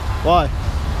expensive. Why?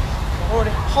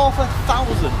 Already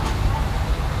 5,000.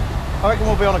 I reckon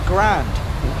we'll be on $1,000.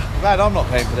 I'm glad I'm not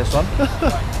paying for this one.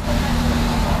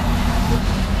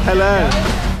 Hello.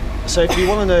 So if you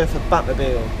want to know if a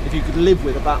Batmobile, if you could live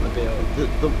with a Batmobile,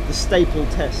 the staple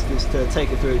test is to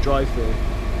take it through a drive-through,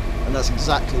 and that's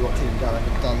exactly what Team Guerin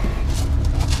have done.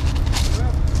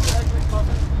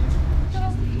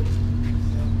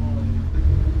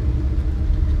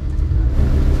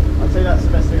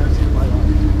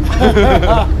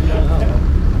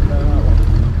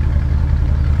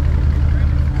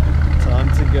 Time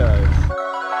to go.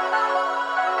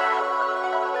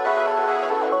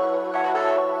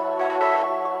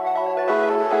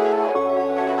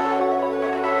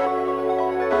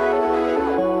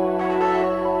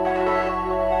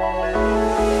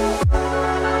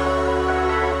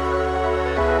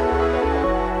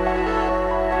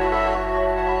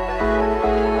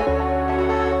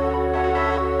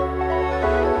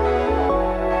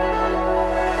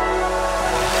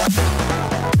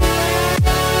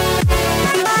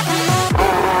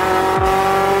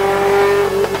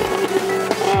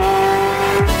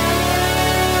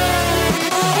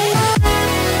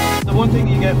 One thing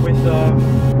you get with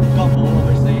Gumball,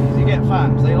 obviously, is you get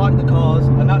fans. They like the cars,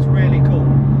 and that's really cool.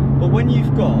 But when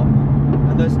you've got,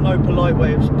 and there's no polite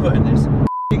way of putting this,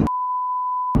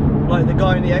 like the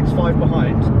guy in the X5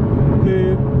 behind,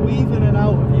 who weave in and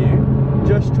out of you,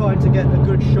 just trying to get a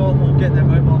good shot or get their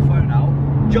mobile phone out.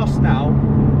 Just now,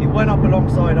 he went up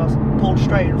alongside us, pulled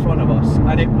straight in front of us,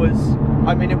 and it was,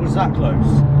 I mean, it was that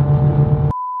close.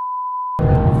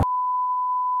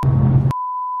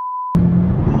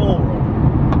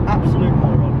 Absolute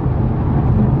moron.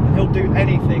 And he'll do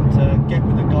anything to get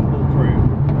with the Gumball crew.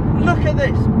 Look at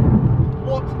this!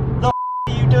 What the f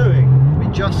are you doing? We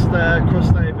just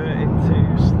crossed over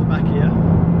into Slovakia,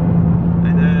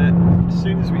 and as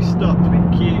soon as we stopped we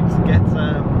queued to get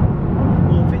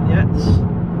more vignettes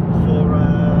for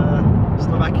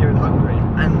Slovakia and Hungary,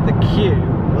 and the queue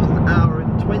was 1 hour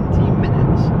and 20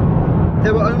 minutes.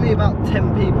 There were only about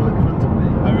 10 people in front of me.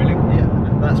 Oh really? Yeah.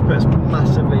 That's put us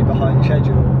massively behind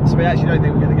schedule. So we actually don't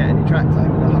think we're going to get any track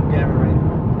time in the Hungary.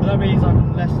 Well, that means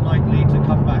I'm less likely to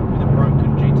come back with a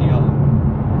broken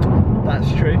GTR.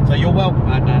 That's true. So you're welcome,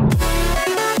 Adnan.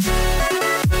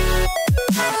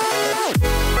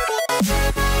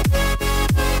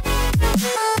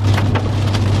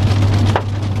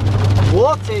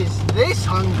 What is this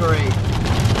Hungary?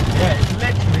 Yeah, it's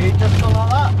literally just like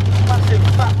that. Massive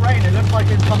fat rain. It looks like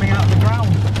it's coming out of the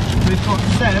ground. We've got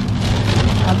Seb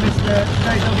and Mr.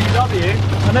 JWW,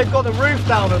 and they've got the roof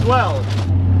down as well.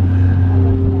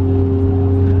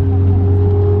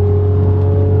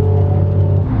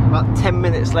 About 10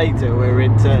 minutes later, we're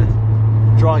into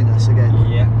dryness again.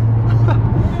 Yeah.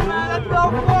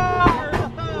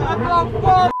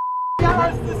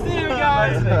 Nice to see you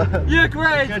guys. You're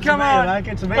great. Good Come to on. meet you,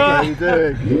 good to meet you. How you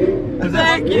doing?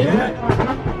 Thank you.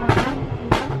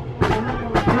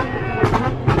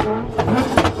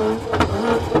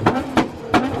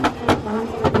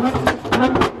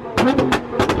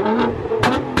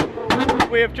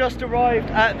 We have just arrived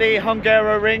at the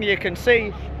Hungaroring. You can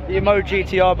see the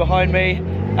EmojiTR behind me,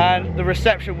 and the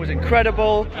reception was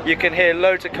incredible. You can hear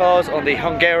loads of cars on the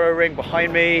Hungaroring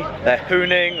behind me. They're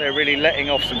hooning, they're really letting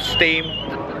off some steam.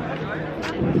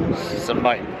 Some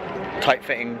like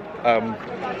tight-fitting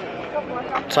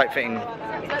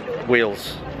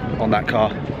wheels on that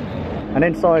car. And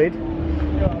inside,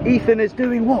 Ethan is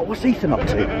doing what? What's Ethan up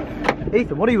to?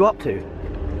 Ethan, what are you up to?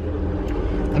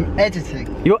 I'm editing.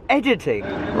 You're editing?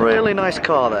 Really nice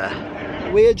car there.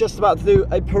 We are just about to do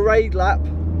a parade lap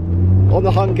on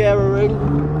the Hungaroring.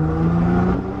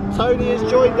 Tony has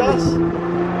joined us.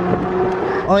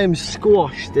 I am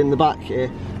squashed in the back here.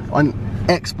 I'm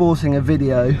exporting a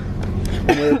video.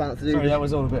 We're about to do Sorry, that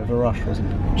was all a bit of a rush,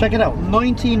 wasn't it? Check it out,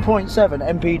 19.7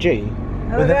 mpg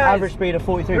with an average speed of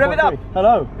 43.3. Rev it up.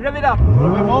 Hello. Rev it up. A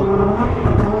little bit more.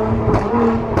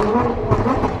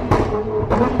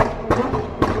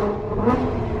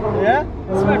 Yeah?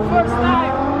 It's my first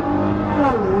time.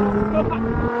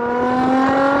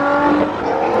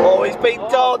 Oh, he's been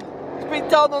done. He's been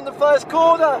done on the first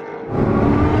corner.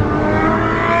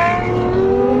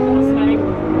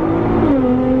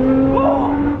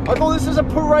 I thought this was a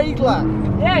parade lap.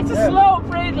 Yeah, it's a slow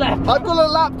parade lap. I've got a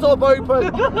laptop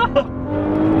open.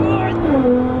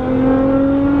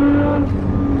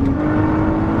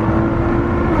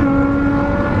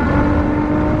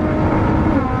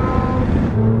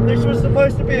 This was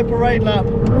supposed to be a parade lap,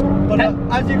 but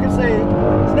as you can see,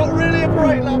 it's not really a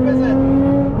parade lap, is it?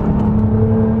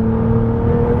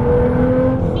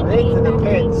 Into the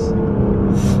pits.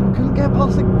 Couldn't get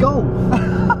past the Golf.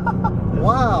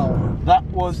 Wow. That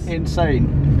was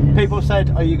insane. People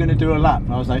said, are you going to do a lap?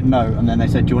 And I was like, no. And then they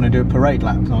said, do you want to do a parade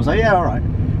lap? And I was like, yeah, all right.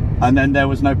 And then there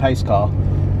was no pace car.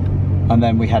 And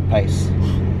then we had pace.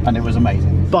 And it was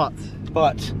amazing. But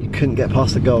you couldn't get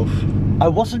past the Golf. I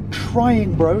wasn't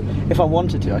trying, bro. If I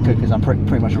wanted to, I could, because I'm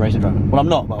pretty much a racing driver. Well, I'm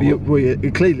not, but you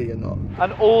clearly you're not.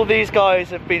 And all these guys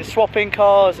have been swapping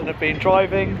cars and have been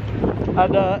driving.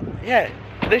 And yeah,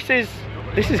 this is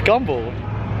Gumball.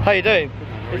 How you doing?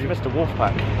 It's Mr.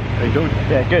 Wolfpack. How you doing?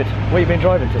 Yeah, good. What have you been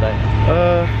driving today?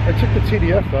 I took the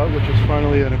TDF out, which is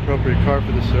finally an appropriate car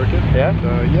for the circuit. Yeah?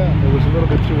 And, yeah, it was a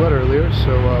little bit too wet earlier,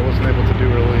 so I wasn't able to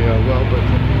do really well, but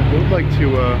I would like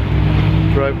to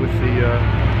drive with the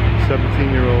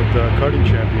 17-year-old karting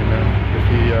champion now, if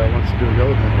he wants to do a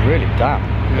go with me. Really? Damn.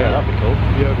 Yeah, that'd be cool.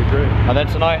 Yeah, it'd be great. And then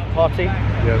tonight, party?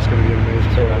 Yeah, it's going to be an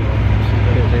amazing time.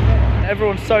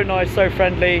 Everyone's so nice, so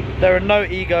friendly. There are no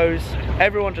egos.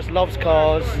 Everyone just loves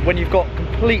cars. When you've got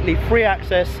completely free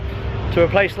access to a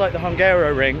place like the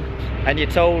Hungaroring and you're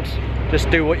told just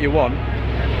do what you want,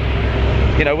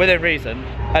 you know, within reason,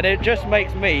 and it just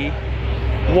makes me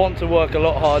want to work a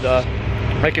lot harder,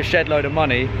 make a shed load of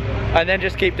money, and then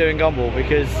just keep doing Gumball,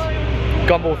 because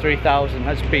Gumball 3000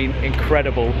 has been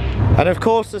incredible. And of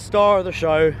course the star of the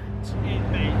show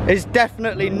is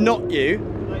definitely not you.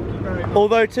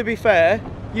 Although, to be fair,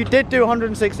 you did do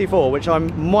 164, which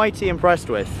I'm mighty impressed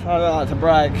with. I don't like to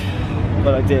brag,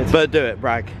 but I did. But do it,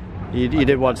 brag. You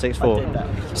did 164. I did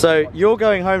that. So you're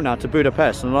going home now to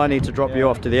Budapest, and I need to drop you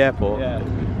off to the airport. Yeah.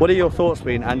 What are your thoughts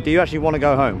been, and do you actually want to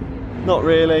go home? Not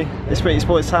really. It's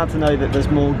sad to know that there's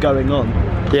more going on.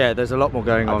 Yeah, there's a lot more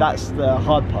going on. That's the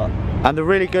hard part. And the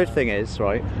really good thing is,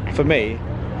 right, for me,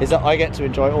 is that I get to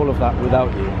enjoy all of that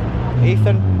without you.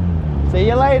 Ethan, see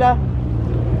you later.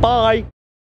 Bye.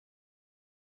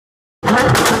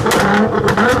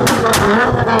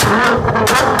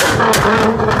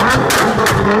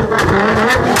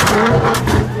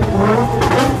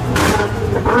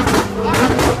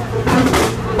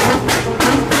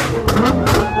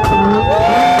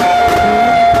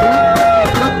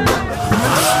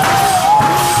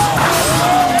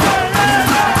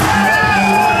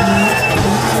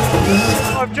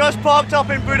 I've just parked up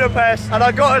in Budapest, and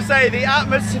I've got to say the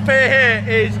atmosphere here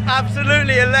is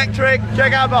absolutely electric.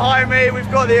 Check out behind me, we've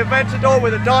got the Aventador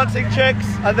with the dancing chicks,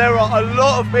 and there are a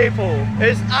lot of people.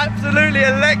 It's absolutely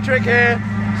electric here,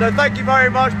 so thank you very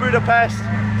much, Budapest.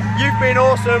 You've been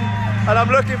awesome, and I'm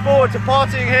looking forward to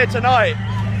partying here tonight.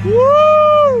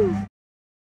 Woo!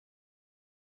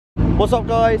 What's up,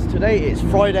 guys? Today is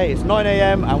Friday, it's 9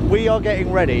 AM, and we are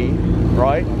getting ready,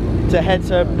 right, to head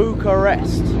to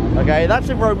Bucharest. Okay, that's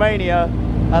in Romania,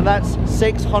 and that's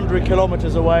 600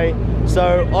 kilometers away.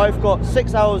 So I've got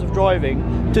 6 hours of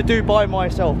driving to do by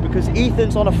myself, because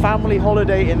Ethan's on a family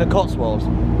holiday in the Cotswolds.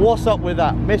 What's up with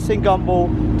that? Missing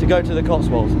Gumball to go to the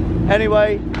Cotswolds.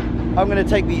 Anyway, I'm going to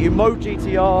take the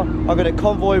EmojiTR, I'm going to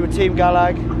convoy with Team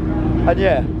Galag, and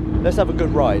yeah, let's have a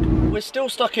good ride. We're still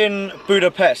stuck in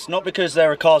Budapest, not because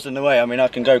there are cars in the way, I mean I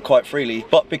can go quite freely,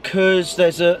 but because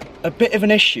there's a bit of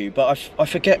an issue, but I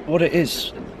forget what it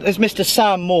is. There's Mr.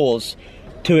 Sam Moores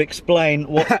to explain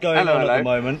what's going on at the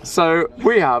moment. So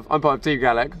I'm part of Team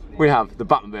Galag, we have the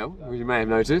Batmobile, which you may have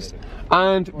noticed,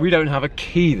 and we don't have a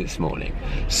key this morning,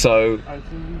 so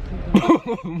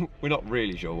we're not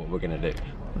really sure what we're going to do.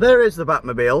 There is the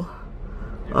Batmobile,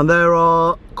 and there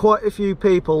are quite a few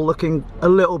people looking a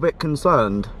little bit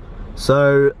concerned.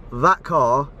 So that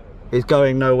car is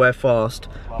going nowhere fast,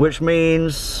 which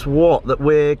means what? That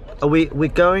we're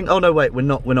going? Oh no, wait, we're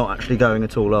not actually going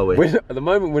at all, are we? At the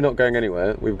moment we're not going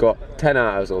anywhere. We've got 10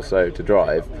 hours or so to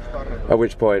drive, at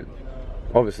which point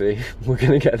obviously we're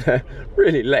going to get there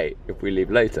really late if we leave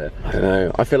later. I don't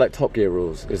know, I feel like Top Gear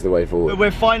rules is the way forward.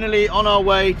 We're finally on our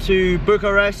way to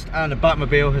Bucharest, and the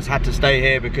Batmobile has had to stay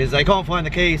here because they can't find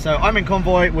the key, so I'm in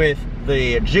convoy with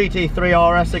the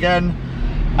GT3 RS again,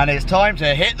 and it's time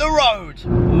to hit the road.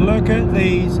 Look at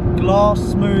these glass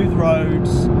smooth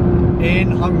roads in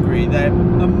Hungary. They're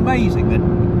amazing.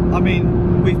 I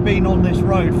mean, we've been on this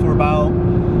road for about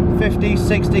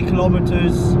 50-60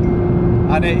 kilometers,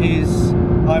 and it is,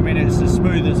 I mean, it's as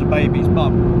smooth as a baby's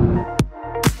bum.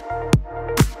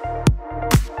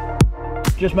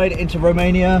 Just made it into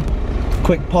Romania.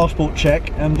 Quick passport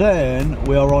check, and then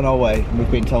we are on our way.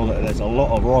 We've been told that there's a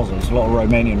lot of Rosas, a lot of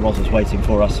Romanian Rosas waiting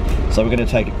for us, so we're going to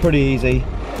take it pretty easy.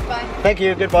 Goodbye. Thank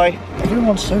you, goodbye.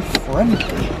 Everyone's so friendly.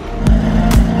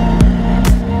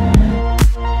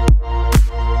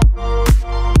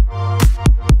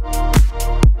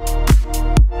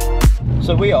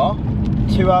 So we are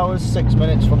 2 hours 6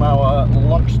 minutes from our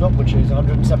lunch stop, which is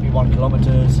 171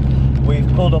 kilometers. We've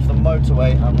pulled off the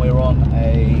motorway and we're on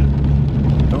a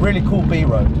really cool B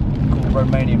road, called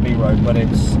Romanian B road, but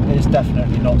it's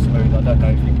definitely not smooth. I don't know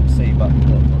if you can see, but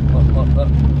look.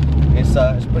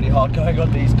 It's pretty hard going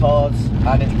on these cars,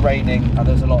 and it's raining, and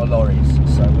there's a lot of lorries,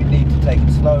 so we need to take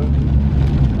it slow.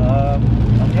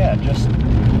 And yeah, just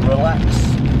relax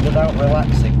without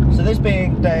relaxing. So this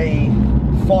being day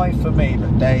 5 for me,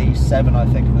 but day 7 I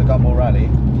think of the Gumball Rally,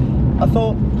 I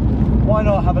thought, why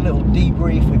not have a little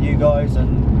debrief with you guys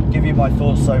and give you my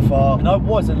thoughts so far. And I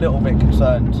was a little bit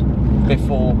concerned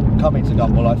before coming to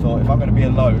Gumball. I thought, if I'm going to be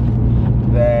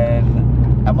alone,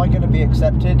 then am I going to be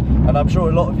accepted? And I'm sure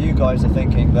a lot of you guys are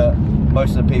thinking that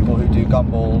most of the people who do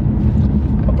Gumball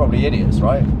are probably idiots,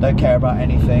 right? Don't care about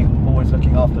anything, always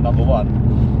looking after number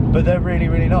one. But they're really,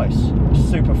 really nice.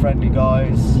 Super friendly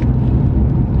guys.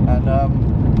 And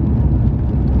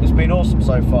it's been awesome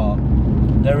so far.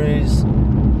 There is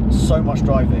so much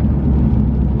driving.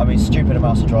 I mean, stupid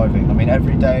amounts of driving. I mean,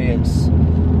 every day it's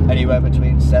anywhere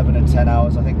between 7 and 10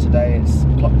 hours. I think today it's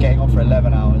getting on for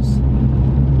 11 hours.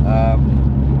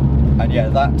 And yeah,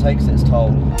 that takes its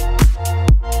toll.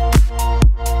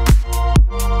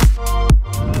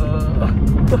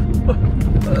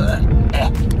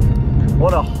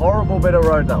 What a horrible bit of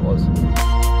road that was.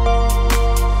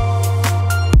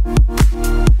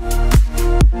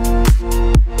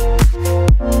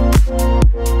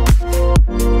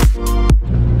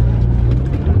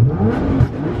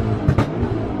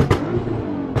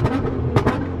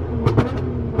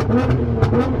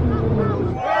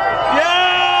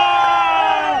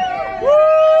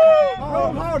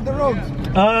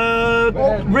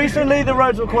 Recently the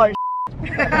roads were quite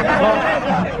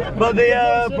but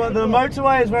the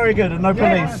motorway is very good and no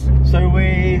police. So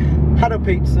we had a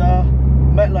pizza,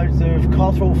 met loads of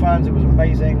Car Throttle fans, it was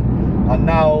amazing. And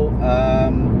now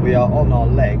we are on our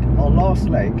last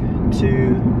leg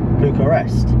to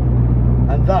Bucharest.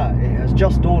 And that, it has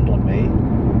just dawned on me,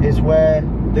 is where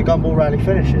the Gumball rally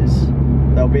finishes.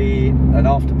 There'll be an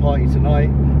after party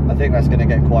tonight. I think that's going to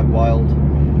get quite wild.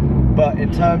 But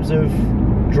in terms of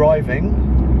driving,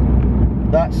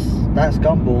 that's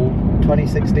Gumball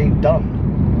 2016 done.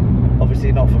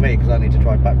 Obviously not for me, because I need to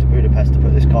drive back to Budapest to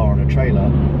put this car on a trailer.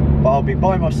 But I'll be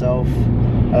by myself,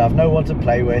 I'll have no one to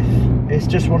play with. It's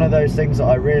just one of those things that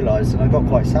I realised and I got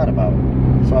quite sad about.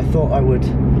 So I thought I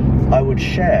would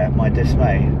share my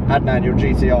dismay. Adnan, your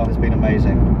GTR has been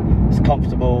amazing. It's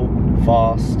comfortable,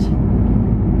 fast,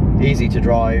 easy to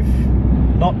drive.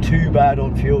 Not too bad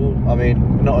on fuel. I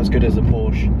mean, not as good as a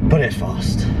Porsche, but it's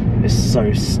fast. It's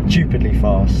so stupidly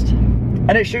fast.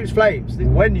 And it shoots flames.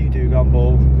 When you do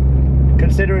Gumball,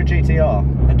 consider a GTR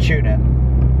and tune it.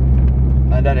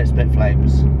 And then it spit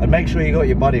flames. And make sure you got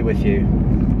your buddy with you.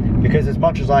 Because as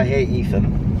much as I hate Ethan,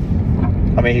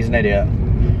 I mean, he's an idiot,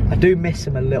 I do miss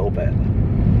him a little bit.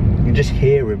 You can just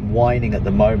hear him whining at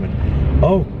the moment.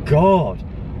 Oh God.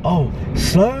 Oh,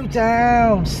 slow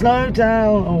down, slow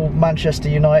down. Oh, Manchester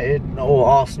United or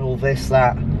Arsenal, this,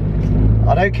 that.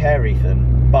 I don't care,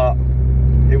 Ethan, but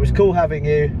it was cool having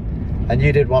you, and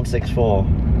you did 164,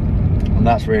 and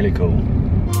that's really cool.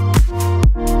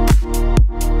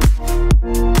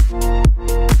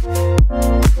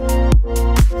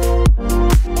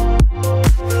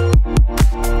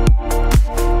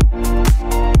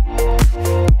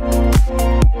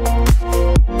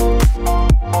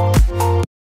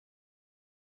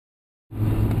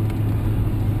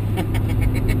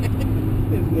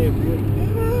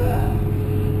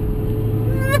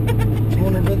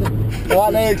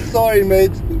 Alex, sorry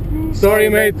mate. Sorry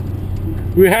mate.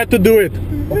 We had to do it.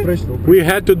 We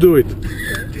had to do it.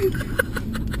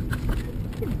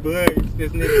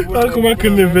 Acum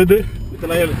când ne vede.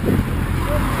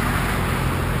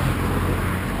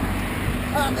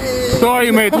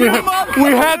 Sorry mate. We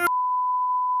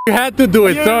had to do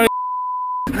it. Sorry.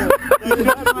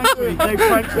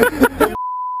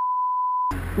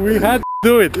 We had to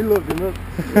do it. We love you, man.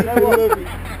 I love you.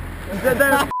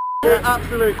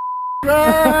 Absolute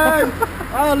prank!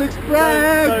 Alex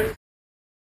prank!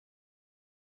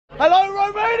 Hello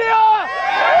Romania!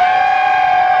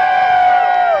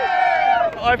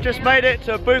 I've just made it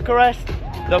to Bucharest,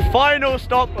 the final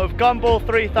stop of Gumball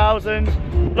 3000.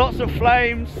 Lots of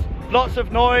flames, lots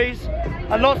of noise,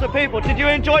 and lots of people. Did you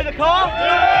enjoy the car?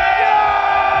 Yeah!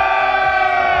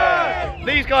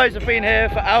 These guys have been here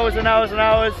for hours and hours and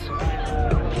hours.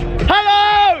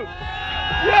 Hello!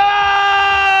 Yeah!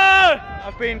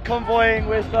 I've been convoying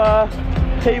with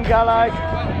Team Galag.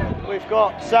 We've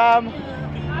got Sam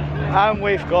and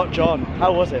we've got John.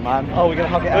 How was it, man? Oh, we're gonna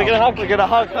hug it out. We're gonna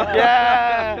hug.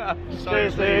 Yeah. So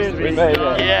pleased we made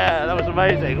it. Yeah, that was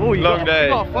amazing. Oh, you got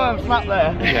a firm slap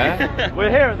there. Yeah. We're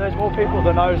here and there's more people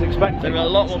than I was expecting. There were a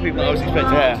lot more people than I was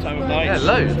expecting at this time of night. Yeah,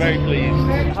 loads. Very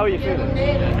pleased. How are you feeling?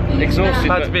 Exhausted.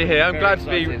 Glad to be here. I'm glad to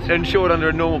be insured under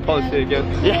a normal policy again.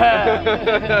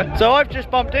 Yeah. So I've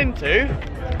just bumped into.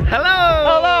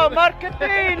 Hello,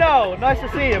 Marcatino. Nice to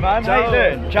see you, man. Ciao. How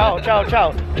you doing? Ciao, ciao,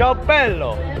 ciao. Ciao,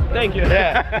 bello. Thank you.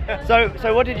 Yeah.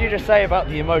 So what did you just say about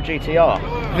the EmojiTR?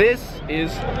 This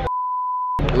is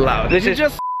loud. This is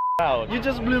just You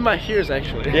just blew my ears,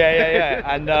 actually. Yeah.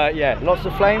 And yeah, lots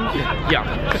of flames?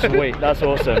 Yeah. Sweet, that's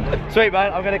awesome. Sweet,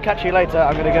 man. I'm going to catch you later.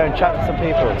 I'm going to go and chat to some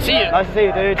people. See you. Nice to see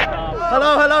you, dude.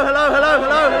 Hello.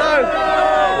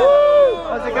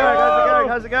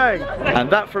 How's it going? And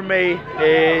that from me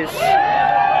is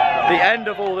the end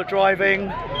of all the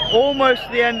driving. Almost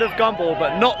the end of Gumball,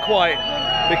 but not quite,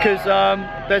 because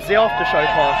there's the after show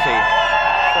party.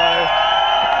 So,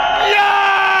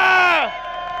 yeah!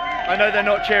 I know they're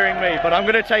not cheering me, but I'm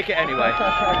going to take it anyway.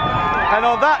 And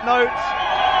on that note,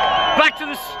 back to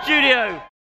the studio.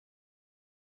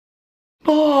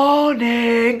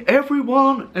 Morning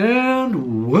everyone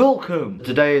and welcome.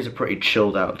 Today is a pretty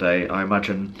chilled out day. I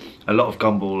imagine a lot of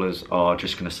Gumballers are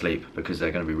just going to sleep because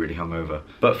they're going to be really hungover.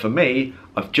 But for me,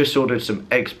 I've just ordered some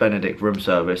Eggs Benedict room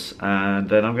service and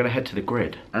then I'm going to head to the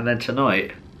grid. And then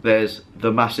tonight there's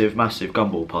the massive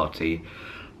Gumball party.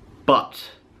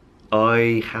 But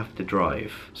I have to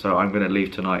drive, so I'm going to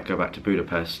leave tonight, go back to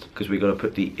Budapest, because we've got to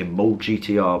put the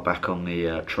EmojiTR back on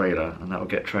the trailer, and that will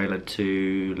get trailered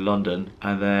to London,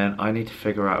 and then I need to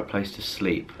figure out a place to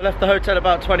sleep. I left the hotel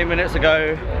about 20 minutes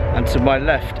ago, and to my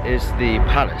left is the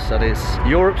Palace, that is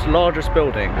Europe's largest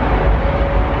building.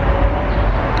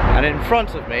 And in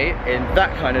front of me, in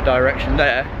that kind of direction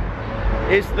there,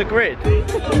 is the grid.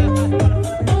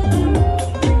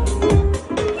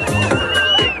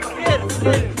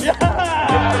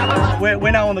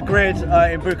 We're now on the grid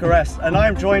in Bucharest, and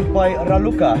I'm joined by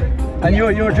Raluca. And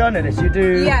you're a journalist. You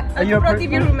do. Yeah. Are you Pro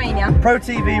TV Romania? Pro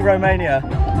TV Romania.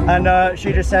 And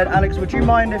she just said, Alex, would you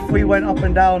mind if we went up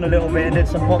and down a little bit and did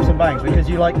some pops and bangs because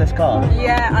you like this car?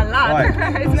 Yeah, a lot.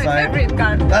 Right. It's my favorite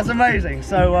car. That's amazing.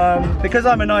 So because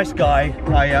I'm a nice guy,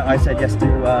 I said yes to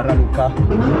Raluca.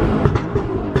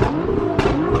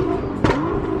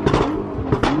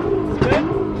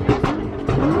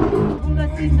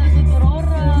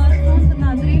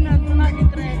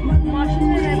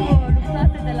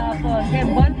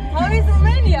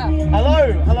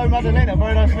 Hello Madalena,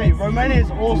 very nice to meet you. Romania is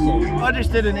awesome. I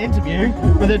just did an interview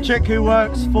with a chick who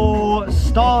works for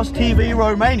Stars TV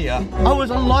Romania. I was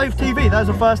on live TV, that was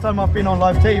the first time I've been on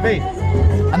live TV.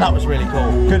 And that was really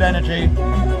cool. Good energy.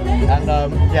 And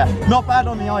yeah, not bad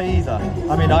on the eye either.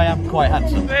 I mean, I am quite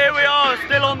handsome. Here we are,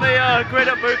 still on the grid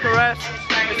at Bucharest.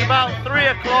 It's about 3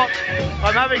 o'clock.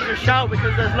 I'm having to shout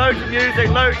because there's loads of music,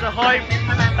 loads of hype.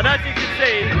 And as you can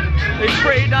see, it's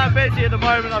pretty damn busy at the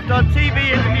moment. I've done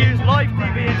TV interviews, live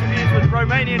TV interviews with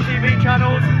Romanian TV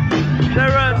channels.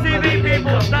 There are TV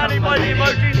people standing by the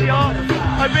EmojiTR.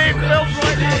 I'm being filmed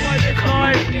right now by this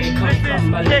guy. This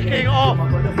is kicking off.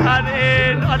 And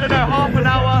in, I don't know, half an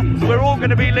hour, we're all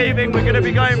going to be leaving. We're going to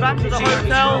be going back to the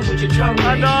hotel.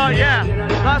 And yeah,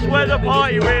 that's where the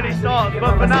party really starts.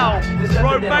 But for now,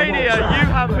 Romania, you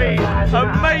have been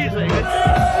amazing.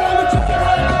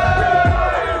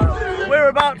 We're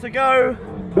about to go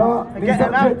and get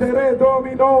announced.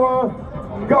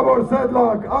 Gabor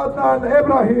Sedlak, Adnan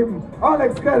Ibrahim,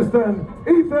 Alex Kersten,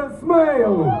 Ethan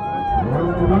Smale.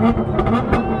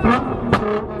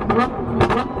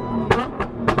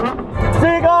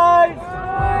 See you guys!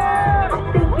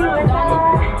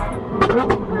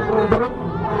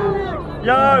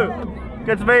 Yo!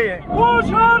 Good to meet you. Push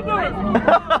harder!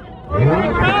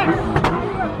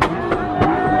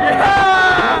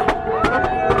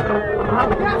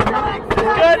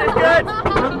 It's good!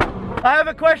 I have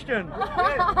a question.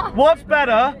 What's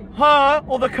better, her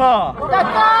or the car? The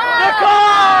car! The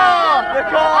car! The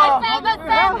car! I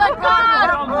say the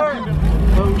car!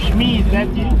 So Shmi, is that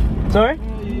you? Sorry?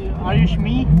 Are you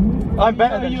Shmi? I'm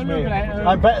better than Shmi.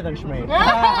 I'm better than Shmi.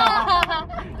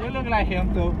 You look like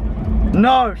him too.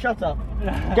 No, shut up.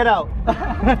 Get out.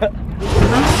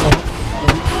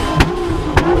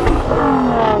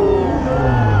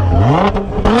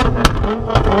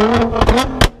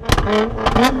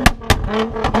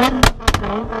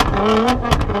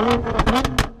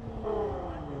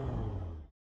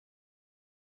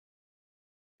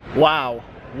 Wow,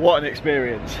 what an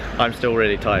experience. I'm still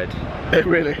really tired.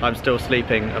 Really? I'm still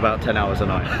sleeping about 10 hours a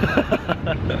night.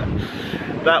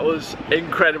 That was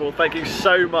incredible. Thank you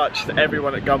so much to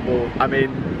everyone at Gumball. I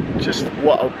mean, just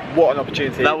what an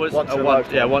opportunity. That was once in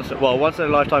a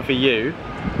lifetime for you.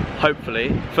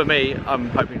 Hopefully, for me, I'm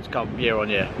hoping to come year on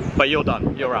year. But you're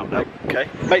done, you're out now. Okay.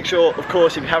 Make sure, of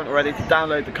course, if you haven't already, to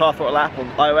download the Car Throttle app on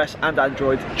iOS and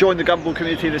Android. Join the Gumball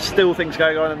community, there's still things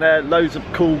going on in there, loads of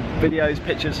cool videos,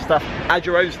 pictures and stuff. Add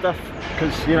your own stuff,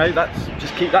 because, you know,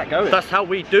 just keep that going. That's how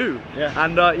we do. Yeah.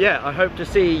 And yeah, I hope to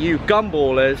see you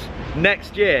Gumballers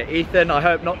next year. Ethan, I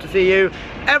hope not to see you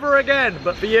ever again.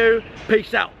 But for you,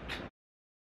 peace out.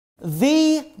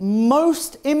 The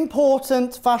most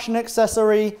important fashion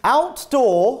accessory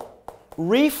outdoor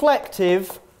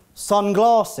reflective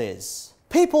sunglasses.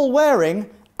 People wearing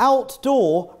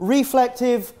outdoor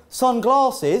reflective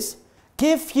sunglasses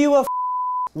give you a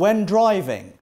when driving.